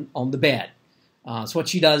nap on the bed. It's what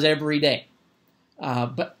she does every day.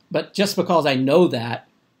 But just because I know that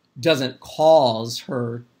doesn't cause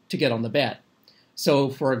her to get on the bed. So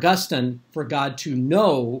for Augustine, for God to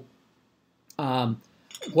know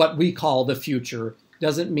what we call the future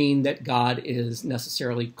doesn't mean that God is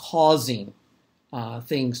necessarily causing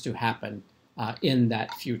things to happen in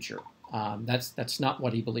that future. That's not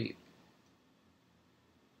what he believed.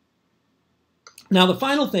 Now, the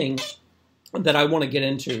final thing that I want to get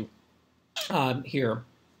into here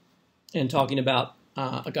in talking about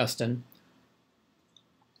Augustine,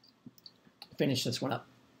 finish this one up,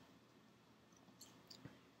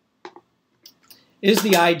 is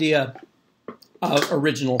the idea of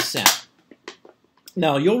original sin.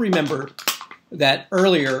 Now, you'll remember that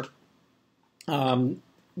earlier when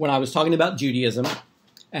I was talking about Judaism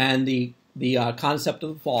and the concept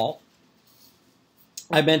of the fall,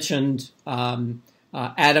 I mentioned Adam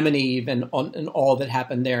and Eve and all that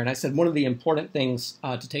happened there. And I said one of the important things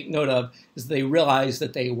to take note of is they realized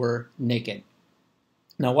that they were naked.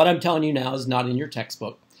 Now, what I'm telling you now is not in your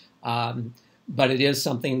textbook, but it is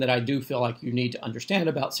something that I do feel like you need to understand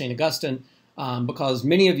about St. Augustine, because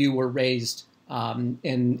many of you were raised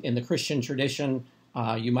in the Christian tradition.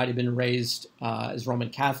 You might have been raised as Roman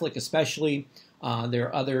Catholic, especially. There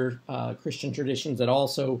are other Christian traditions that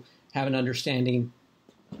also have an understanding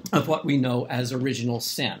of what we know as original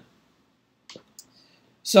sin.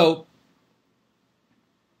 So,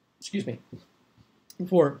 excuse me,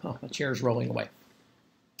 my chair's rolling away.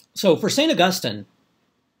 So for St. Augustine,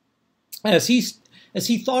 as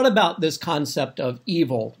he thought about this concept of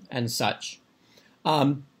evil and such,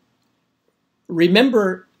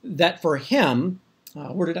 remember that for him,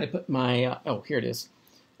 where did I put my, here it is,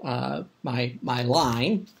 my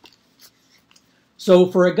line. So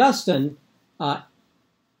for Augustine,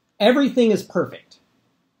 everything is perfect.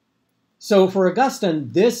 So for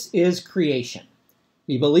Augustine, this is creation.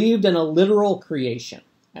 He believed in a literal creation.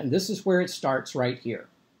 And this is where it starts right here.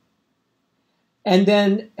 And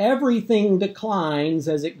then everything declines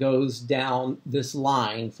as it goes down this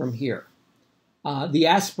line from here. The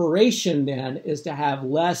aspiration then is to have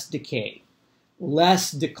less decay,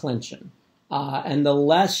 less declension. And the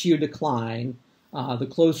less you decline, the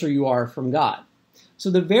closer you are from God. So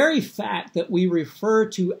the very fact that we refer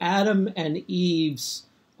to Adam and Eve's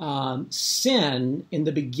sin in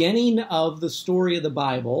the beginning of the story of the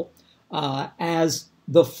Bible as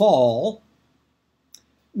the fall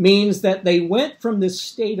means that they went from this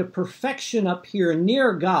state of perfection up here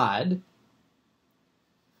near God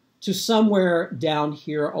to somewhere down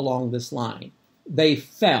here along this line. They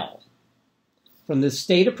fell from this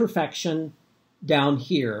state of perfection down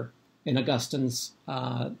here in Augustine's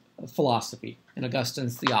philosophy, in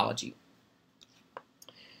Augustine's theology.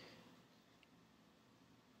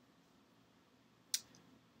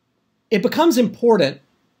 It becomes important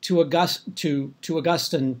to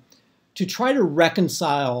Augustine to try to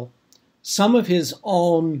reconcile some of his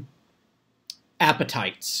own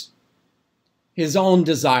appetites, his own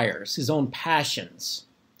desires, his own passions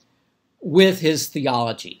with his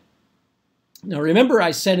theology. Now, remember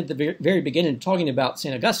I said at the very beginning, talking about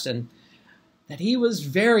St. Augustine, that he was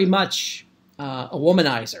very much a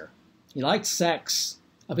womanizer. He liked sex,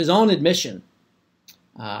 of his own admission.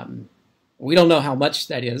 We don't know how much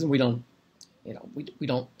that is, and we don't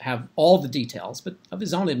have all the details, but of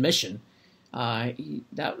his own admission,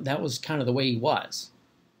 that was kind of the way he was.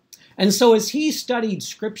 And so as he studied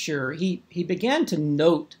Scripture, he began to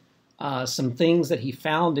note some things that he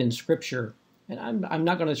found in Scripture. And I'm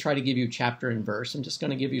not going to try to give you chapter and verse. I'm just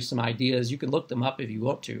going to give you some ideas. You can look them up if you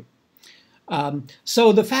want to.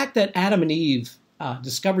 So the fact that Adam and Eve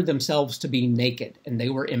discovered themselves to be naked and they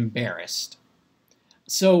were embarrassed.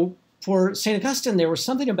 So for St. Augustine, there was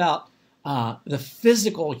something about the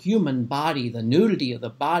physical human body, the nudity of the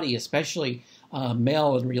body, especially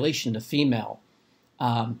male in relation to female,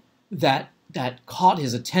 that caught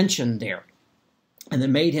his attention there, and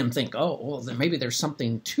then made him think, oh, well, then maybe there's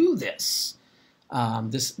something to this,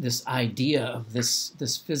 this idea of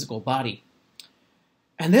this physical body.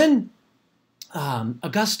 And then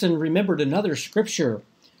Augustine remembered another scripture.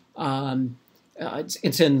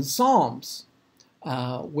 It's in Psalms,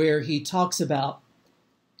 where he talks about,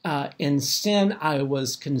 in sin I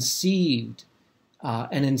was conceived,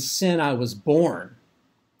 and in sin I was born.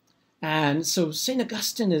 And so St.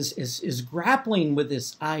 Augustine is grappling with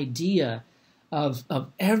this idea of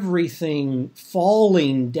everything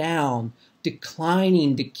falling down,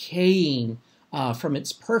 declining, decaying from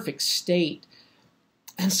its perfect state.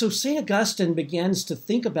 And so St. Augustine begins to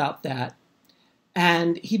think about that,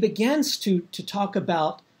 and he begins to talk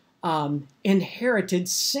about inherited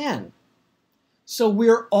sin. So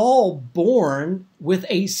we're all born with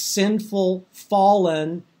a sinful,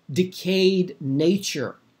 fallen, decayed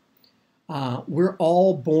nature. We're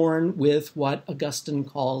all born with what Augustine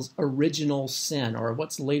calls original sin, or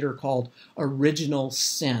what's later called original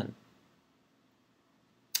sin.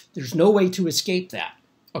 There's no way to escape that,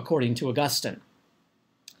 according to Augustine.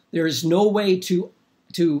 There is no way to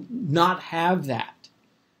not have that,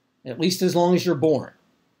 at least as long as you're born.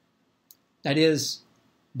 That is,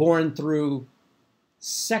 born through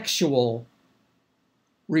sexual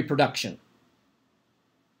reproduction.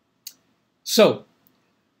 So,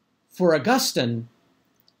 for Augustine,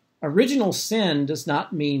 original sin does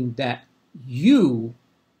not mean that you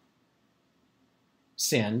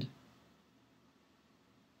sinned.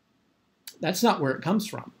 That's not where it comes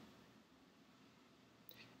from.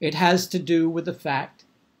 It has to do with the fact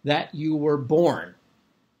that you were born.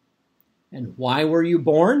 And why were you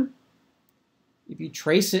born? If you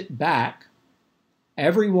trace it back,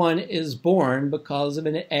 everyone is born because of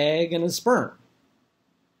an egg and a sperm.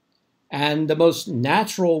 And the most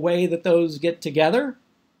natural way that those get together,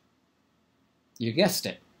 you guessed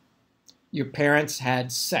it, your parents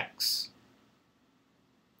had sex.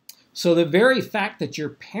 So the very fact that your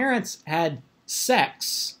parents had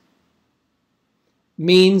sex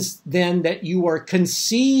means then that you are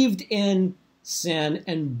conceived in sin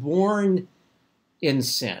and born in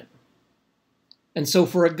sin. And so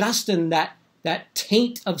for Augustine, that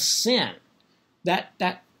taint of sin,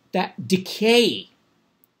 that decay,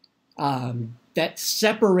 that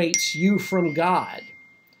separates you from God,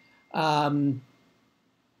 that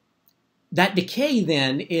decay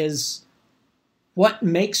then is what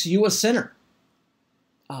makes you a sinner.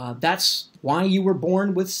 That's why you were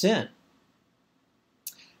born with sin.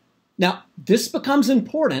 Now, this becomes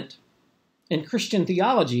important in Christian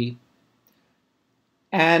theology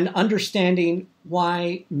and understanding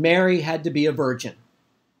why Mary had to be a virgin.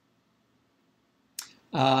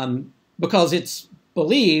 Because it's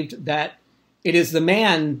believed that it is the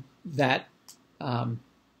man that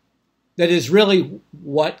is really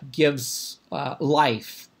what gives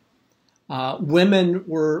life. Women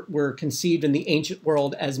were conceived in the ancient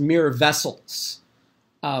world as mere vessels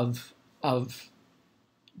of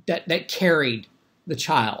that carried the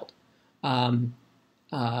child.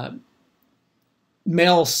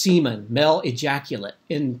 Male semen, male ejaculate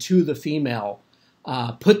into the female,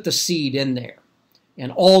 put the seed in there.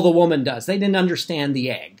 And all the woman does. They didn't understand the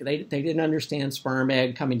egg. They didn't understand sperm,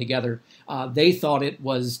 egg coming together. They thought it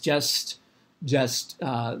was just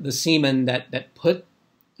the semen that put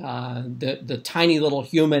the tiny little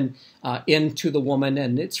human into the woman,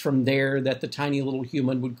 and it's from there that the tiny little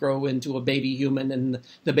human would grow into a baby human, and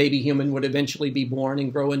the baby human would eventually be born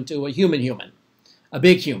and grow into a human, a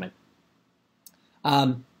big human.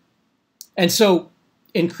 And so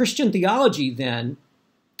in Christian theology then,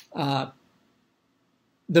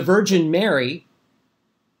 the Virgin Mary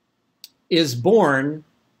is born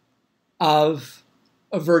of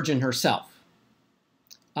a virgin herself.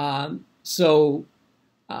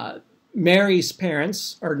 Mary's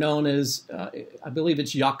parents are known as, I believe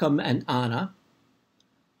it's Joachim and Anna.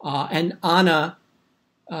 And Anna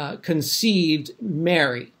conceived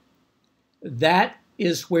Mary. That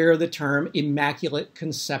is where the term Immaculate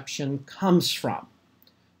Conception comes from,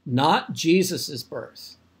 not Jesus's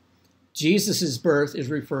birth. Jesus's birth is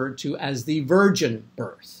referred to as the virgin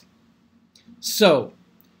birth. So,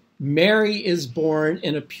 Mary is born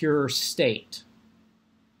in a pure state,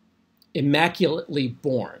 immaculately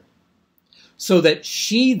born, so that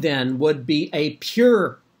she then would be a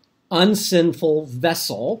pure, unsinful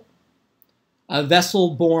vessel, a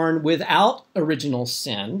vessel born without original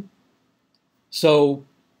sin. So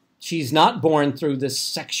she's not born through this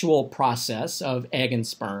sexual process of egg and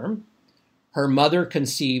sperm. Her mother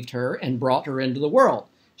conceived her and brought her into the world.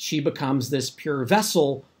 She becomes this pure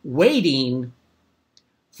vessel waiting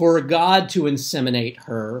for God to inseminate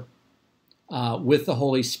her with the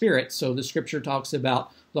Holy Spirit. So the scripture talks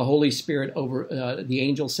about the Holy Spirit over, the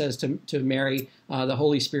angel says to Mary, the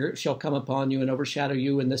Holy Spirit shall come upon you and overshadow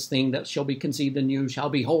you, and this thing that shall be conceived in you shall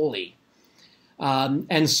be holy.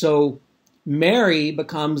 And so Mary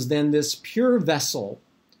becomes then this pure vessel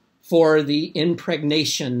for the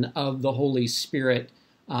impregnation of the Holy Spirit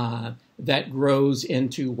that grows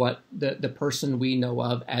into what the person we know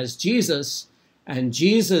of as Jesus. And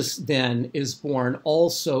Jesus then is born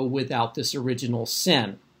also without this original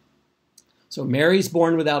sin. So Mary's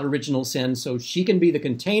born without original sin, so she can be the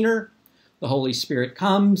container. The Holy Spirit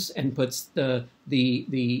comes and puts the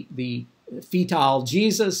fetal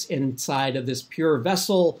Jesus inside of this pure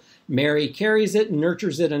vessel. Mary carries it and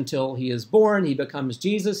nurtures it until he is born. He becomes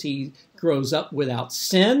Jesus. He grows up without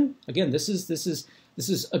sin. Again, this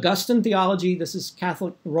is Augustine theology. This is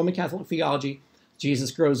Roman Catholic theology.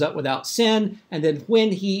 Jesus grows up without sin, and then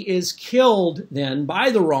when he is killed then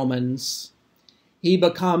by the Romans, he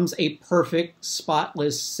becomes a perfect,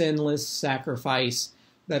 spotless, sinless sacrifice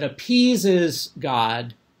that appeases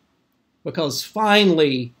God, because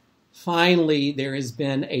finally there has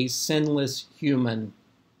been a sinless human,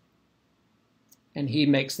 and he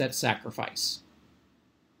makes that sacrifice.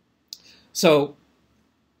 So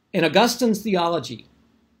in Augustine's theology,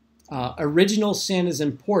 original sin is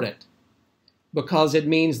important because it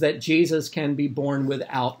means that Jesus can be born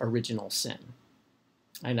without original sin.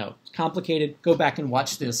 I know, it's complicated. Go back and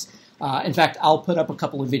watch this. In fact, I'll put up a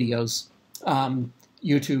couple of videos,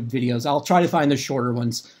 YouTube videos. I'll try to find the shorter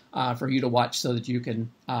ones for you to watch so that you can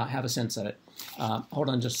have a sense of it. Hold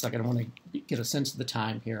on just a second. I want to get a sense of the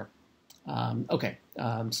time here. Okay,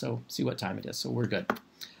 so see what time it is. So we're good.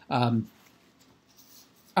 All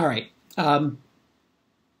right.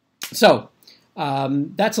 So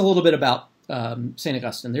that's a little bit about St.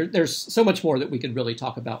 Augustine. There's so much more that we could really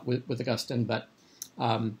talk about with Augustine, but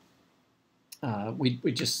I'll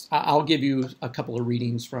give you a couple of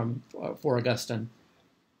readings for Augustine.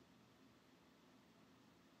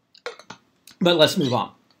 But let's move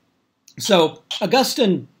on. So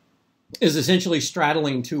Augustine is essentially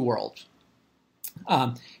straddling two worlds.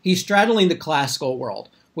 He's straddling the classical world,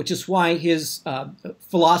 which is why his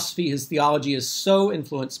philosophy, his theology is so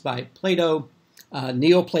influenced by Plato,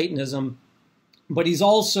 Neoplatonism, but he's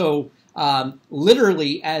also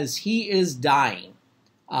literally, as he is dying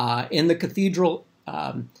in the cathedral,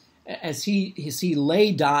 as he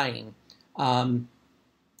lay dying,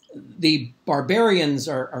 the barbarians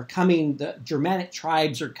are coming, the Germanic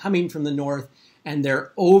tribes are coming from the north, and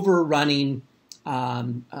they're overrunning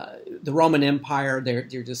the Roman Empire. They're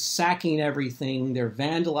just sacking everything. They're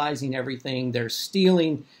vandalizing everything. They're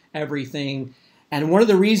stealing everything. And one of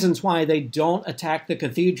the reasons why they don't attack the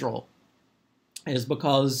cathedral is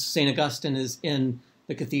because St. Augustine is in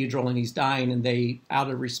the cathedral and he's dying, and they, out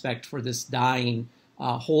of respect for this dying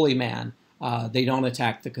holy man, they don't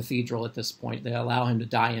attack the cathedral at this point. They allow him to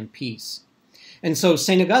die in peace. And so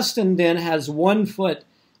St. Augustine then has one foot,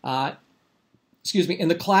 in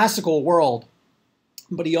the classical world,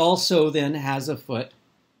 but he also then has a foot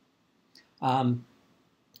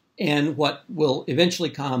in what will eventually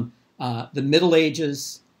come the Middle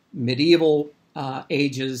Ages, medieval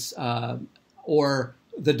ages, or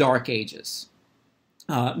the Dark Ages.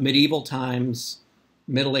 Medieval times,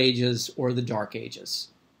 Middle Ages, or the Dark Ages.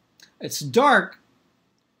 It's dark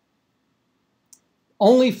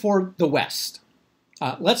only for the West.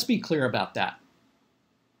 Let's be clear about that.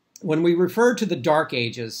 When we refer to the Dark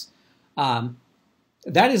Ages,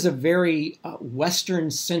 that is a very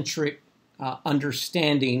Western-centric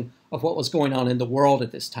understanding of what was going on in the world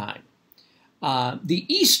at this time. The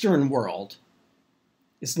Eastern world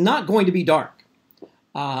is not going to be dark.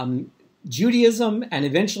 Judaism, and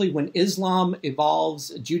eventually when Islam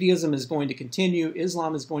evolves, Judaism is going to continue,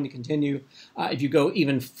 Islam is going to continue. If you go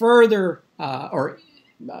even further,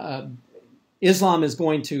 Islam is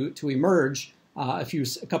going to emerge a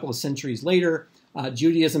couple of centuries later.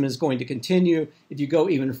 Judaism is going to continue. If you go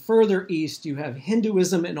even further east, you have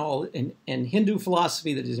Hinduism and Hindu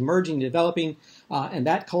philosophy that is emerging, developing, and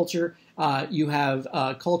that culture. You have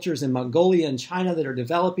cultures in Mongolia and China that are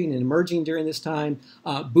developing and emerging during this time.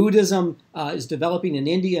 Buddhism is developing in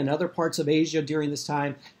India and other parts of Asia during this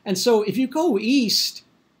time. And so if you go east,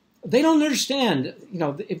 they don't understand. You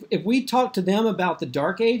know, if we talk to them about the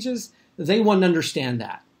Dark Ages, they wouldn't understand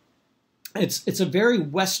that. It's a very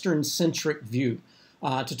Western-centric view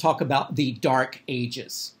to talk about the Dark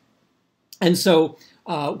Ages. And so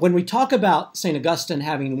when we talk about St. Augustine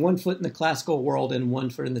having one foot in the classical world and one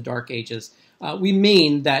foot in the Dark Ages, we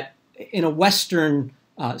mean that in a Western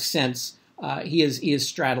sense, he is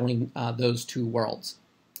straddling those two worlds.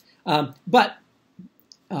 But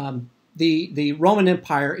the Roman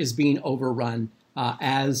Empire is being overrun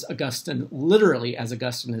as Augustine, literally as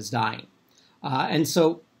Augustine is dying. And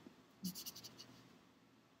so,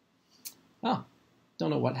 oh, don't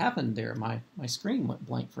know what happened there. My screen went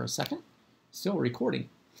blank for a second. Still recording.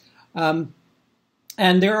 And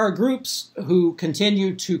there are groups who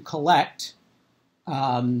continue to collect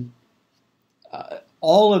all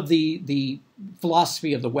of the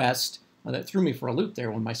philosophy of the West. That threw me for a loop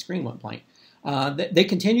there when my screen went blank. They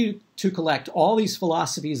continue to collect all these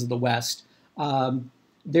philosophies of the West.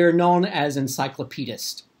 They're known as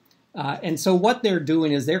encyclopedists. And so what they're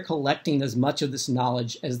doing is they're collecting as much of this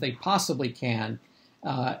knowledge as they possibly can,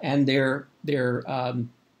 and they're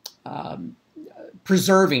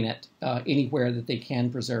preserving it anywhere that they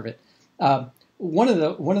can preserve it. One of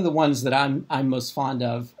the ones that I'm most fond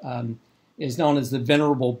of is known as the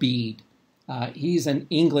Venerable Bede. He's an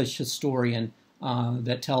English historian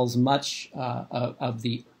that tells much of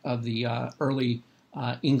the early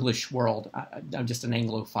English world. I'm just an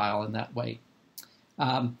Anglophile in that way.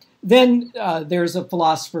 Then there's a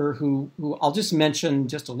philosopher who I'll just mention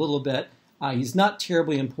just a little bit. He's not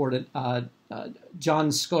terribly important.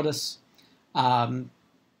 John Scotus. John's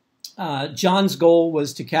goal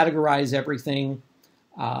was to categorize everything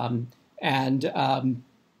and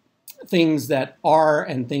things that are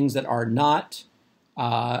and things that are not.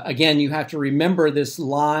 Again, you have to remember this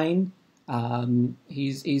line.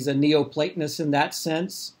 He's a Neoplatonist in that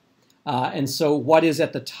sense. And so what is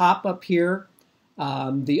at the top up here,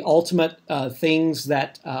 the ultimate things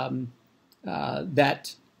that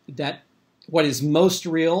what is most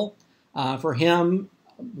real for him,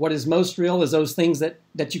 what is most real is those things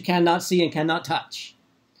that you cannot see and cannot touch.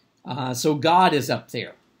 So God is up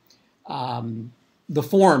there. The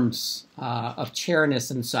forms of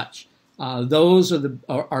chairness and such, those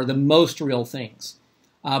are the most real things.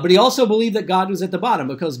 But he also believed that God was at the bottom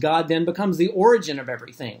because God then becomes the origin of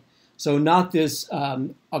everything. So not this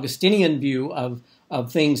Augustinian view of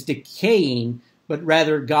things decaying, but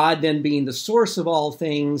rather God then being the source of all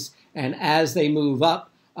things, and as they move up,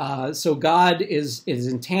 so God is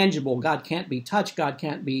intangible. God can't be touched. God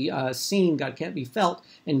can't be seen. God can't be felt.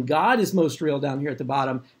 And God is most real down here at the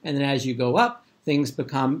bottom. And then as you go up, things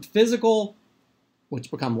become physical, which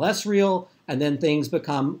become less real, and then things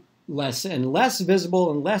become less and less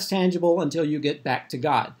visible and less tangible until you get back to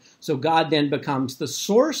God. So God then becomes the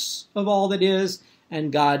source of all that is,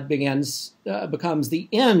 and God becomes the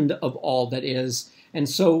end of all that is. And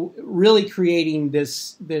so really creating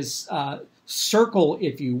this circle,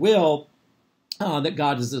 if you will, that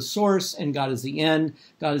God is the source and God is the end,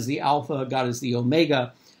 God is the Alpha, God is the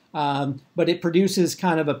Omega. But it produces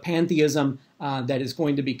kind of a pantheism that is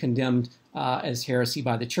going to be condemned as heresy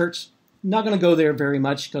by the church. I'm not going to go there very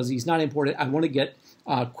much because he's not important. I want to get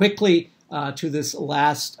quickly to this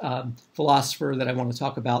last philosopher that I want to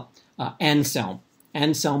talk about, Anselm.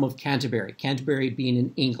 Anselm of Canterbury, Canterbury being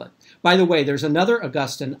in England. By the way, there's another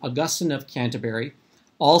Augustine, Augustine of Canterbury,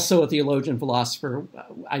 also a theologian philosopher.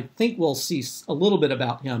 I think we'll see a little bit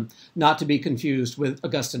about him, not to be confused with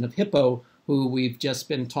Augustine of Hippo, who we've just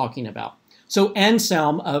been talking about. So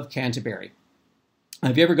Anselm of Canterbury.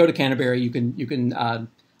 If you ever go to Canterbury, you can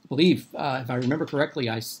believe, if I remember correctly,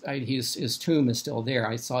 his tomb is still there.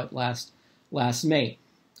 I saw it last May.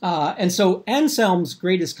 And so Anselm's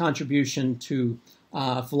greatest contribution to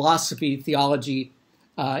philosophy, theology,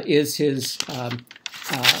 is his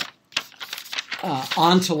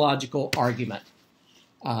ontological argument.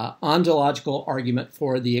 Ontological argument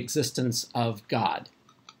for the existence of God.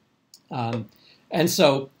 And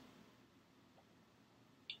so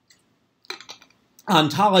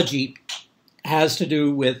ontology has to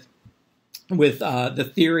do with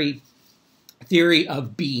the theory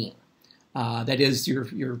of being. That is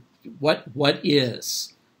your what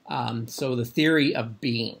is. So the theory of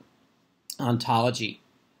being, ontology.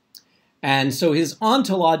 And so his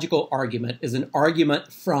ontological argument is an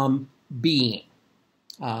argument from being,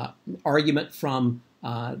 argument from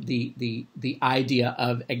the idea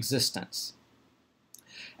of existence.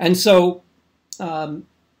 And so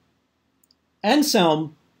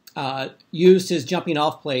Anselm used his jumping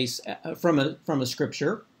off place from a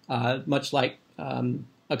scripture, much like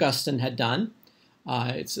Augustine had done.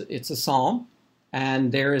 It's a psalm,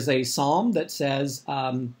 and there is a psalm that says,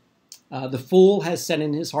 the fool has said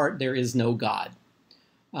in his heart, there is no God.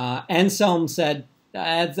 Anselm said,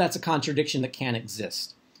 that's a contradiction that can't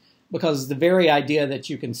exist. Because the very idea that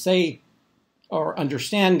you can say or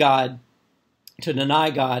understand God. To deny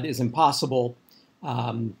God is impossible.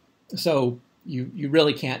 So you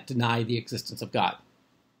really can't deny the existence of God.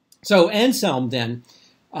 So Anselm then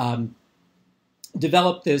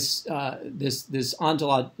developed this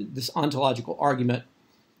ontological argument.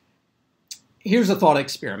 Here's a thought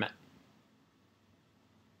experiment.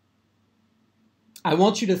 I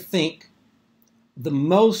want you to think the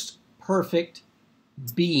most perfect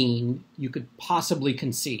being you could possibly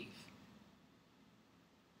conceive.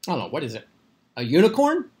 I don't know, what is it? A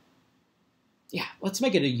unicorn? Yeah, let's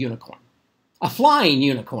make it a unicorn. A flying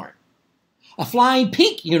unicorn. A flying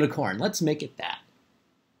pink unicorn. Let's make it that.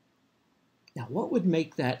 Now, what would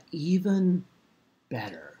make that even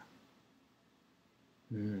better?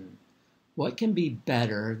 What can be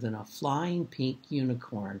better than a flying pink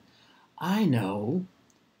unicorn? I know.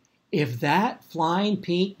 If that flying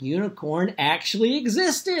pink unicorn actually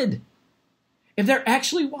existed. If there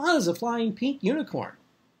actually was a flying pink unicorn.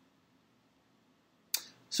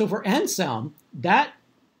 So for Anselm, that,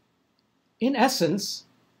 in essence,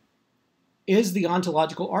 is the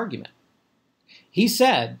ontological argument. He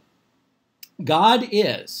said, God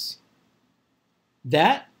is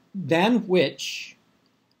that than which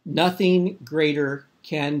nothing greater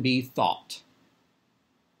can be thought.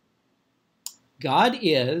 God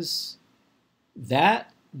is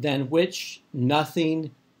that than which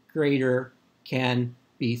nothing greater can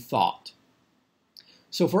be thought.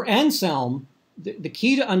 So for Anselm, the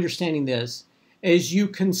key to understanding this is you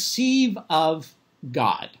conceive of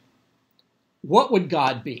God. What would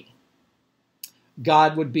God be?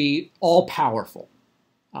 God would be all-powerful.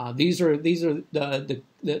 These are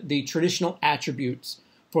the traditional attributes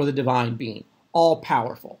for the divine being.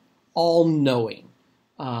 All-powerful, all-knowing,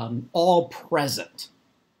 all-present.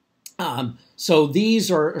 So these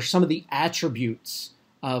are some of the attributes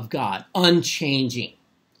of God. Unchanging,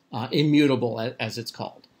 immutable, as it's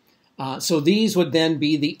called. So these would then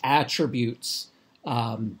be the attributes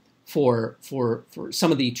for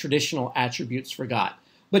some of the traditional attributes for God.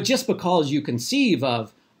 But just because you conceive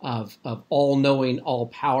of all-knowing,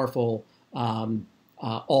 all-powerful,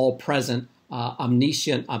 all-present,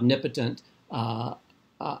 omniscient, omnipotent,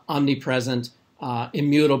 omnipresent,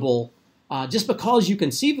 immutable, just because you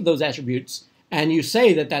conceive of those attributes and you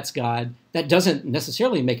say that that's God, that doesn't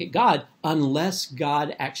necessarily make it God unless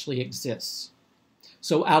God actually exists.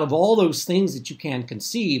 So out of all those things that you can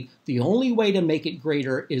conceive, the only way to make it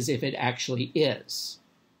greater is if it actually is.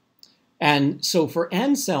 And so for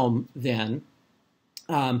Anselm then,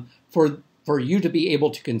 for you to be able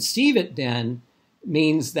to conceive it then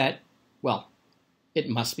means that, well, it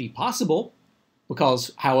must be possible,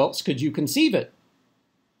 because how else could you conceive it?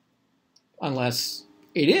 Unless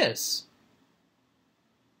it is.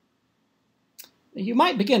 You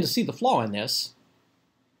might begin to see the flaw in this.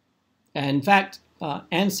 And in fact,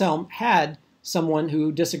 Anselm had someone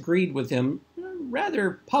who disagreed with him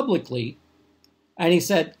rather publicly. And he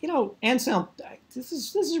said, you know, Anselm, this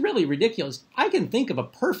is really ridiculous. I can think of a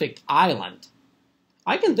perfect island.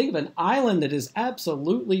 I can think of an island that is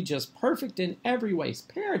absolutely just perfect in every way. It's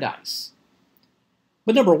paradise.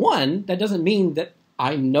 But number one, that doesn't mean that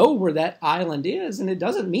I know where that island is, and it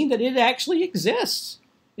doesn't mean that it actually exists.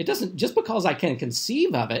 It doesn't, just because I can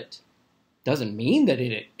conceive of it, doesn't mean that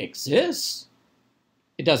it exists.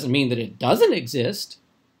 It doesn't mean that it doesn't exist.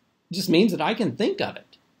 It just means that I can think of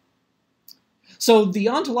it. So the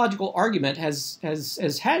ontological argument has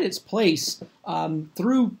had its place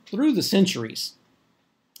through the centuries.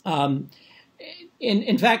 In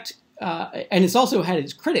fact, and it's also had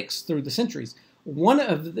its critics through the centuries. One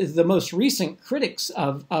of the most recent critics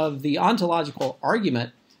of the ontological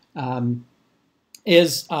argument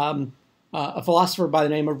is a philosopher by the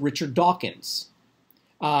name of Richard Dawkins.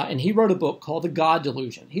 And he wrote a book called The God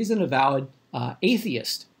Delusion. He's an avowed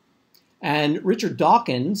atheist. And Richard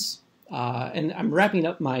Dawkins, and I'm wrapping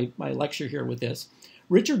up my lecture here with this,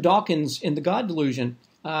 Richard Dawkins in The God Delusion,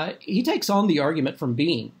 he takes on the argument from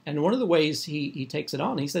being. And one of the ways he takes it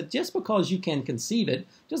on, he said, just because you can conceive it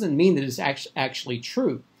doesn't mean that it's actually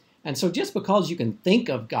true. And so just because you can think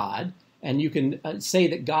of God and you can say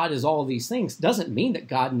that God is all of these things doesn't mean that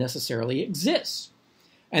God necessarily exists.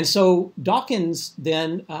 And so Dawkins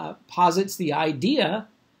then posits the idea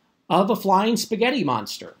of a flying spaghetti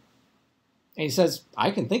monster. And he says,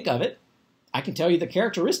 I can think of it. I can tell you the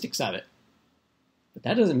characteristics of it. But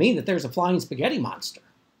that doesn't mean that there's a flying spaghetti monster.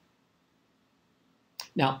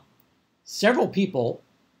 Now, several people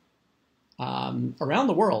around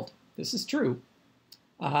the world, this is true,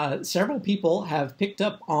 several people have picked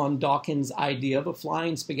up on Dawkins' idea of a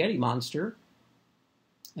flying spaghetti monster,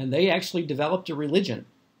 and they actually developed a religion.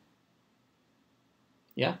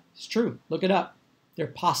 Yeah, it's true. Look it up. They're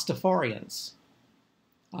Pastafarians.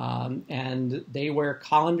 And they wear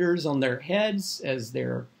colanders on their heads as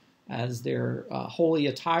their holy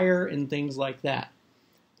attire and things like that.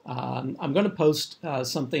 I'm going to post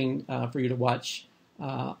something for you to watch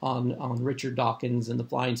on Richard Dawkins and the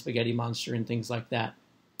Flying Spaghetti Monster and things like that.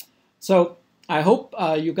 So I hope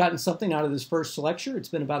you've gotten something out of this first lecture. It's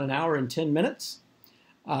been about an hour and 10 minutes.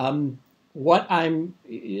 As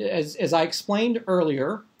I explained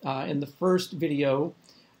earlier in the first video,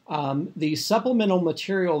 the supplemental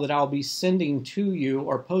material that I'll be sending to you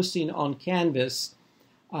or posting on Canvas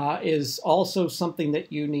is also something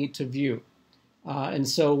that you need to view. And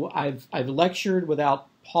so I've lectured without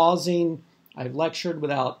pausing. I've lectured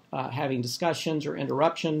without having discussions or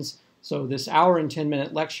interruptions. So this hour and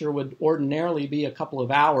 10-minute lecture would ordinarily be a couple of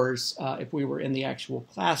hours if we were in the actual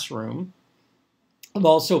classroom. I've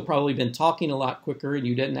also probably been talking a lot quicker and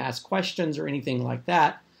you didn't ask questions or anything like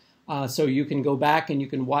that. So you can go back and you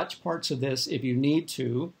can watch parts of this if you need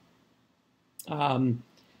to. For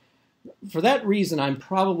that reason, I'm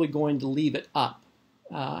probably going to leave it up.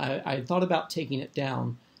 I thought about taking it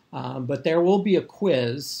down, but there will be a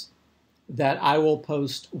quiz that I will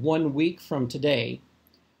post 1 week from today.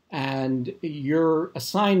 And your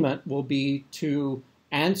assignment will be to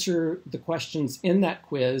answer the questions in that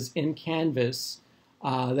quiz in Canvas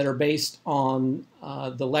that are based on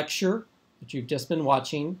the lecture that you've just been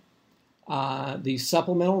watching, the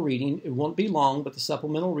supplemental reading. It won't be long, but the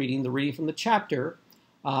supplemental reading, the reading from the chapter.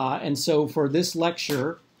 And so for this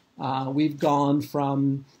lecture, we've gone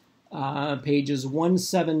from pages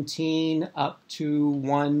 117 up to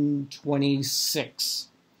 126.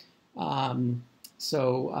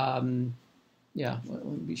 Yeah, let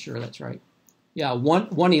me be sure that's right. Yeah,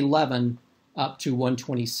 111 up to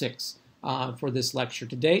 126 for this lecture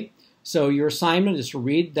today. So your assignment is to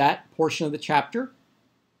read that portion of the chapter,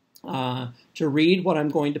 to read what I'm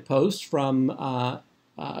going to post from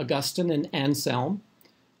Augustine and Anselm,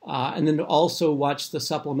 and then to also watch the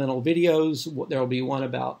supplemental videos. There will be one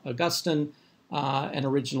about Augustine and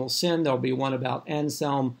original sin. There will be one about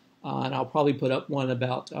Anselm. And I'll probably put up one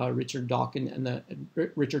about Richard Dawkins and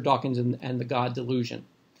the God delusion.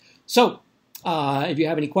 So, if you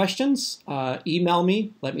have any questions, email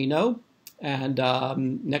me, let me know. And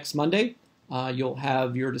next Monday, you'll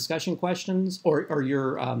have your discussion questions or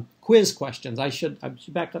your quiz questions. I should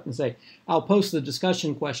back up and say I'll post the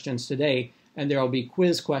discussion questions today, and there will be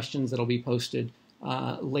quiz questions that will be posted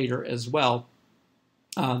later as well.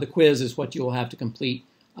 The quiz is what you'll have to complete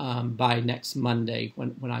by next Monday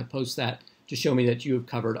when I post that to show me that you have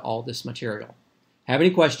covered all this material. Have any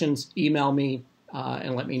questions, email me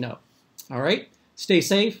and let me know. All right? Stay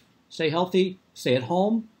safe, stay healthy, stay at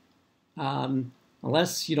home.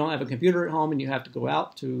 Unless you don't have a computer at home and you have to go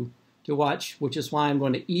out to watch, which is why I'm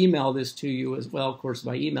going to email this to you as well. Of course, if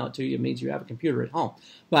I email it to you, it means you have a computer at home.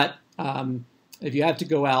 But if you have to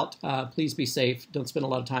go out, please be safe. Don't spend a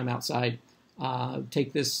lot of time outside.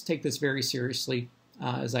 Take this very seriously.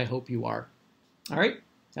 As I hope you are. All right,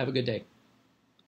 have a good day.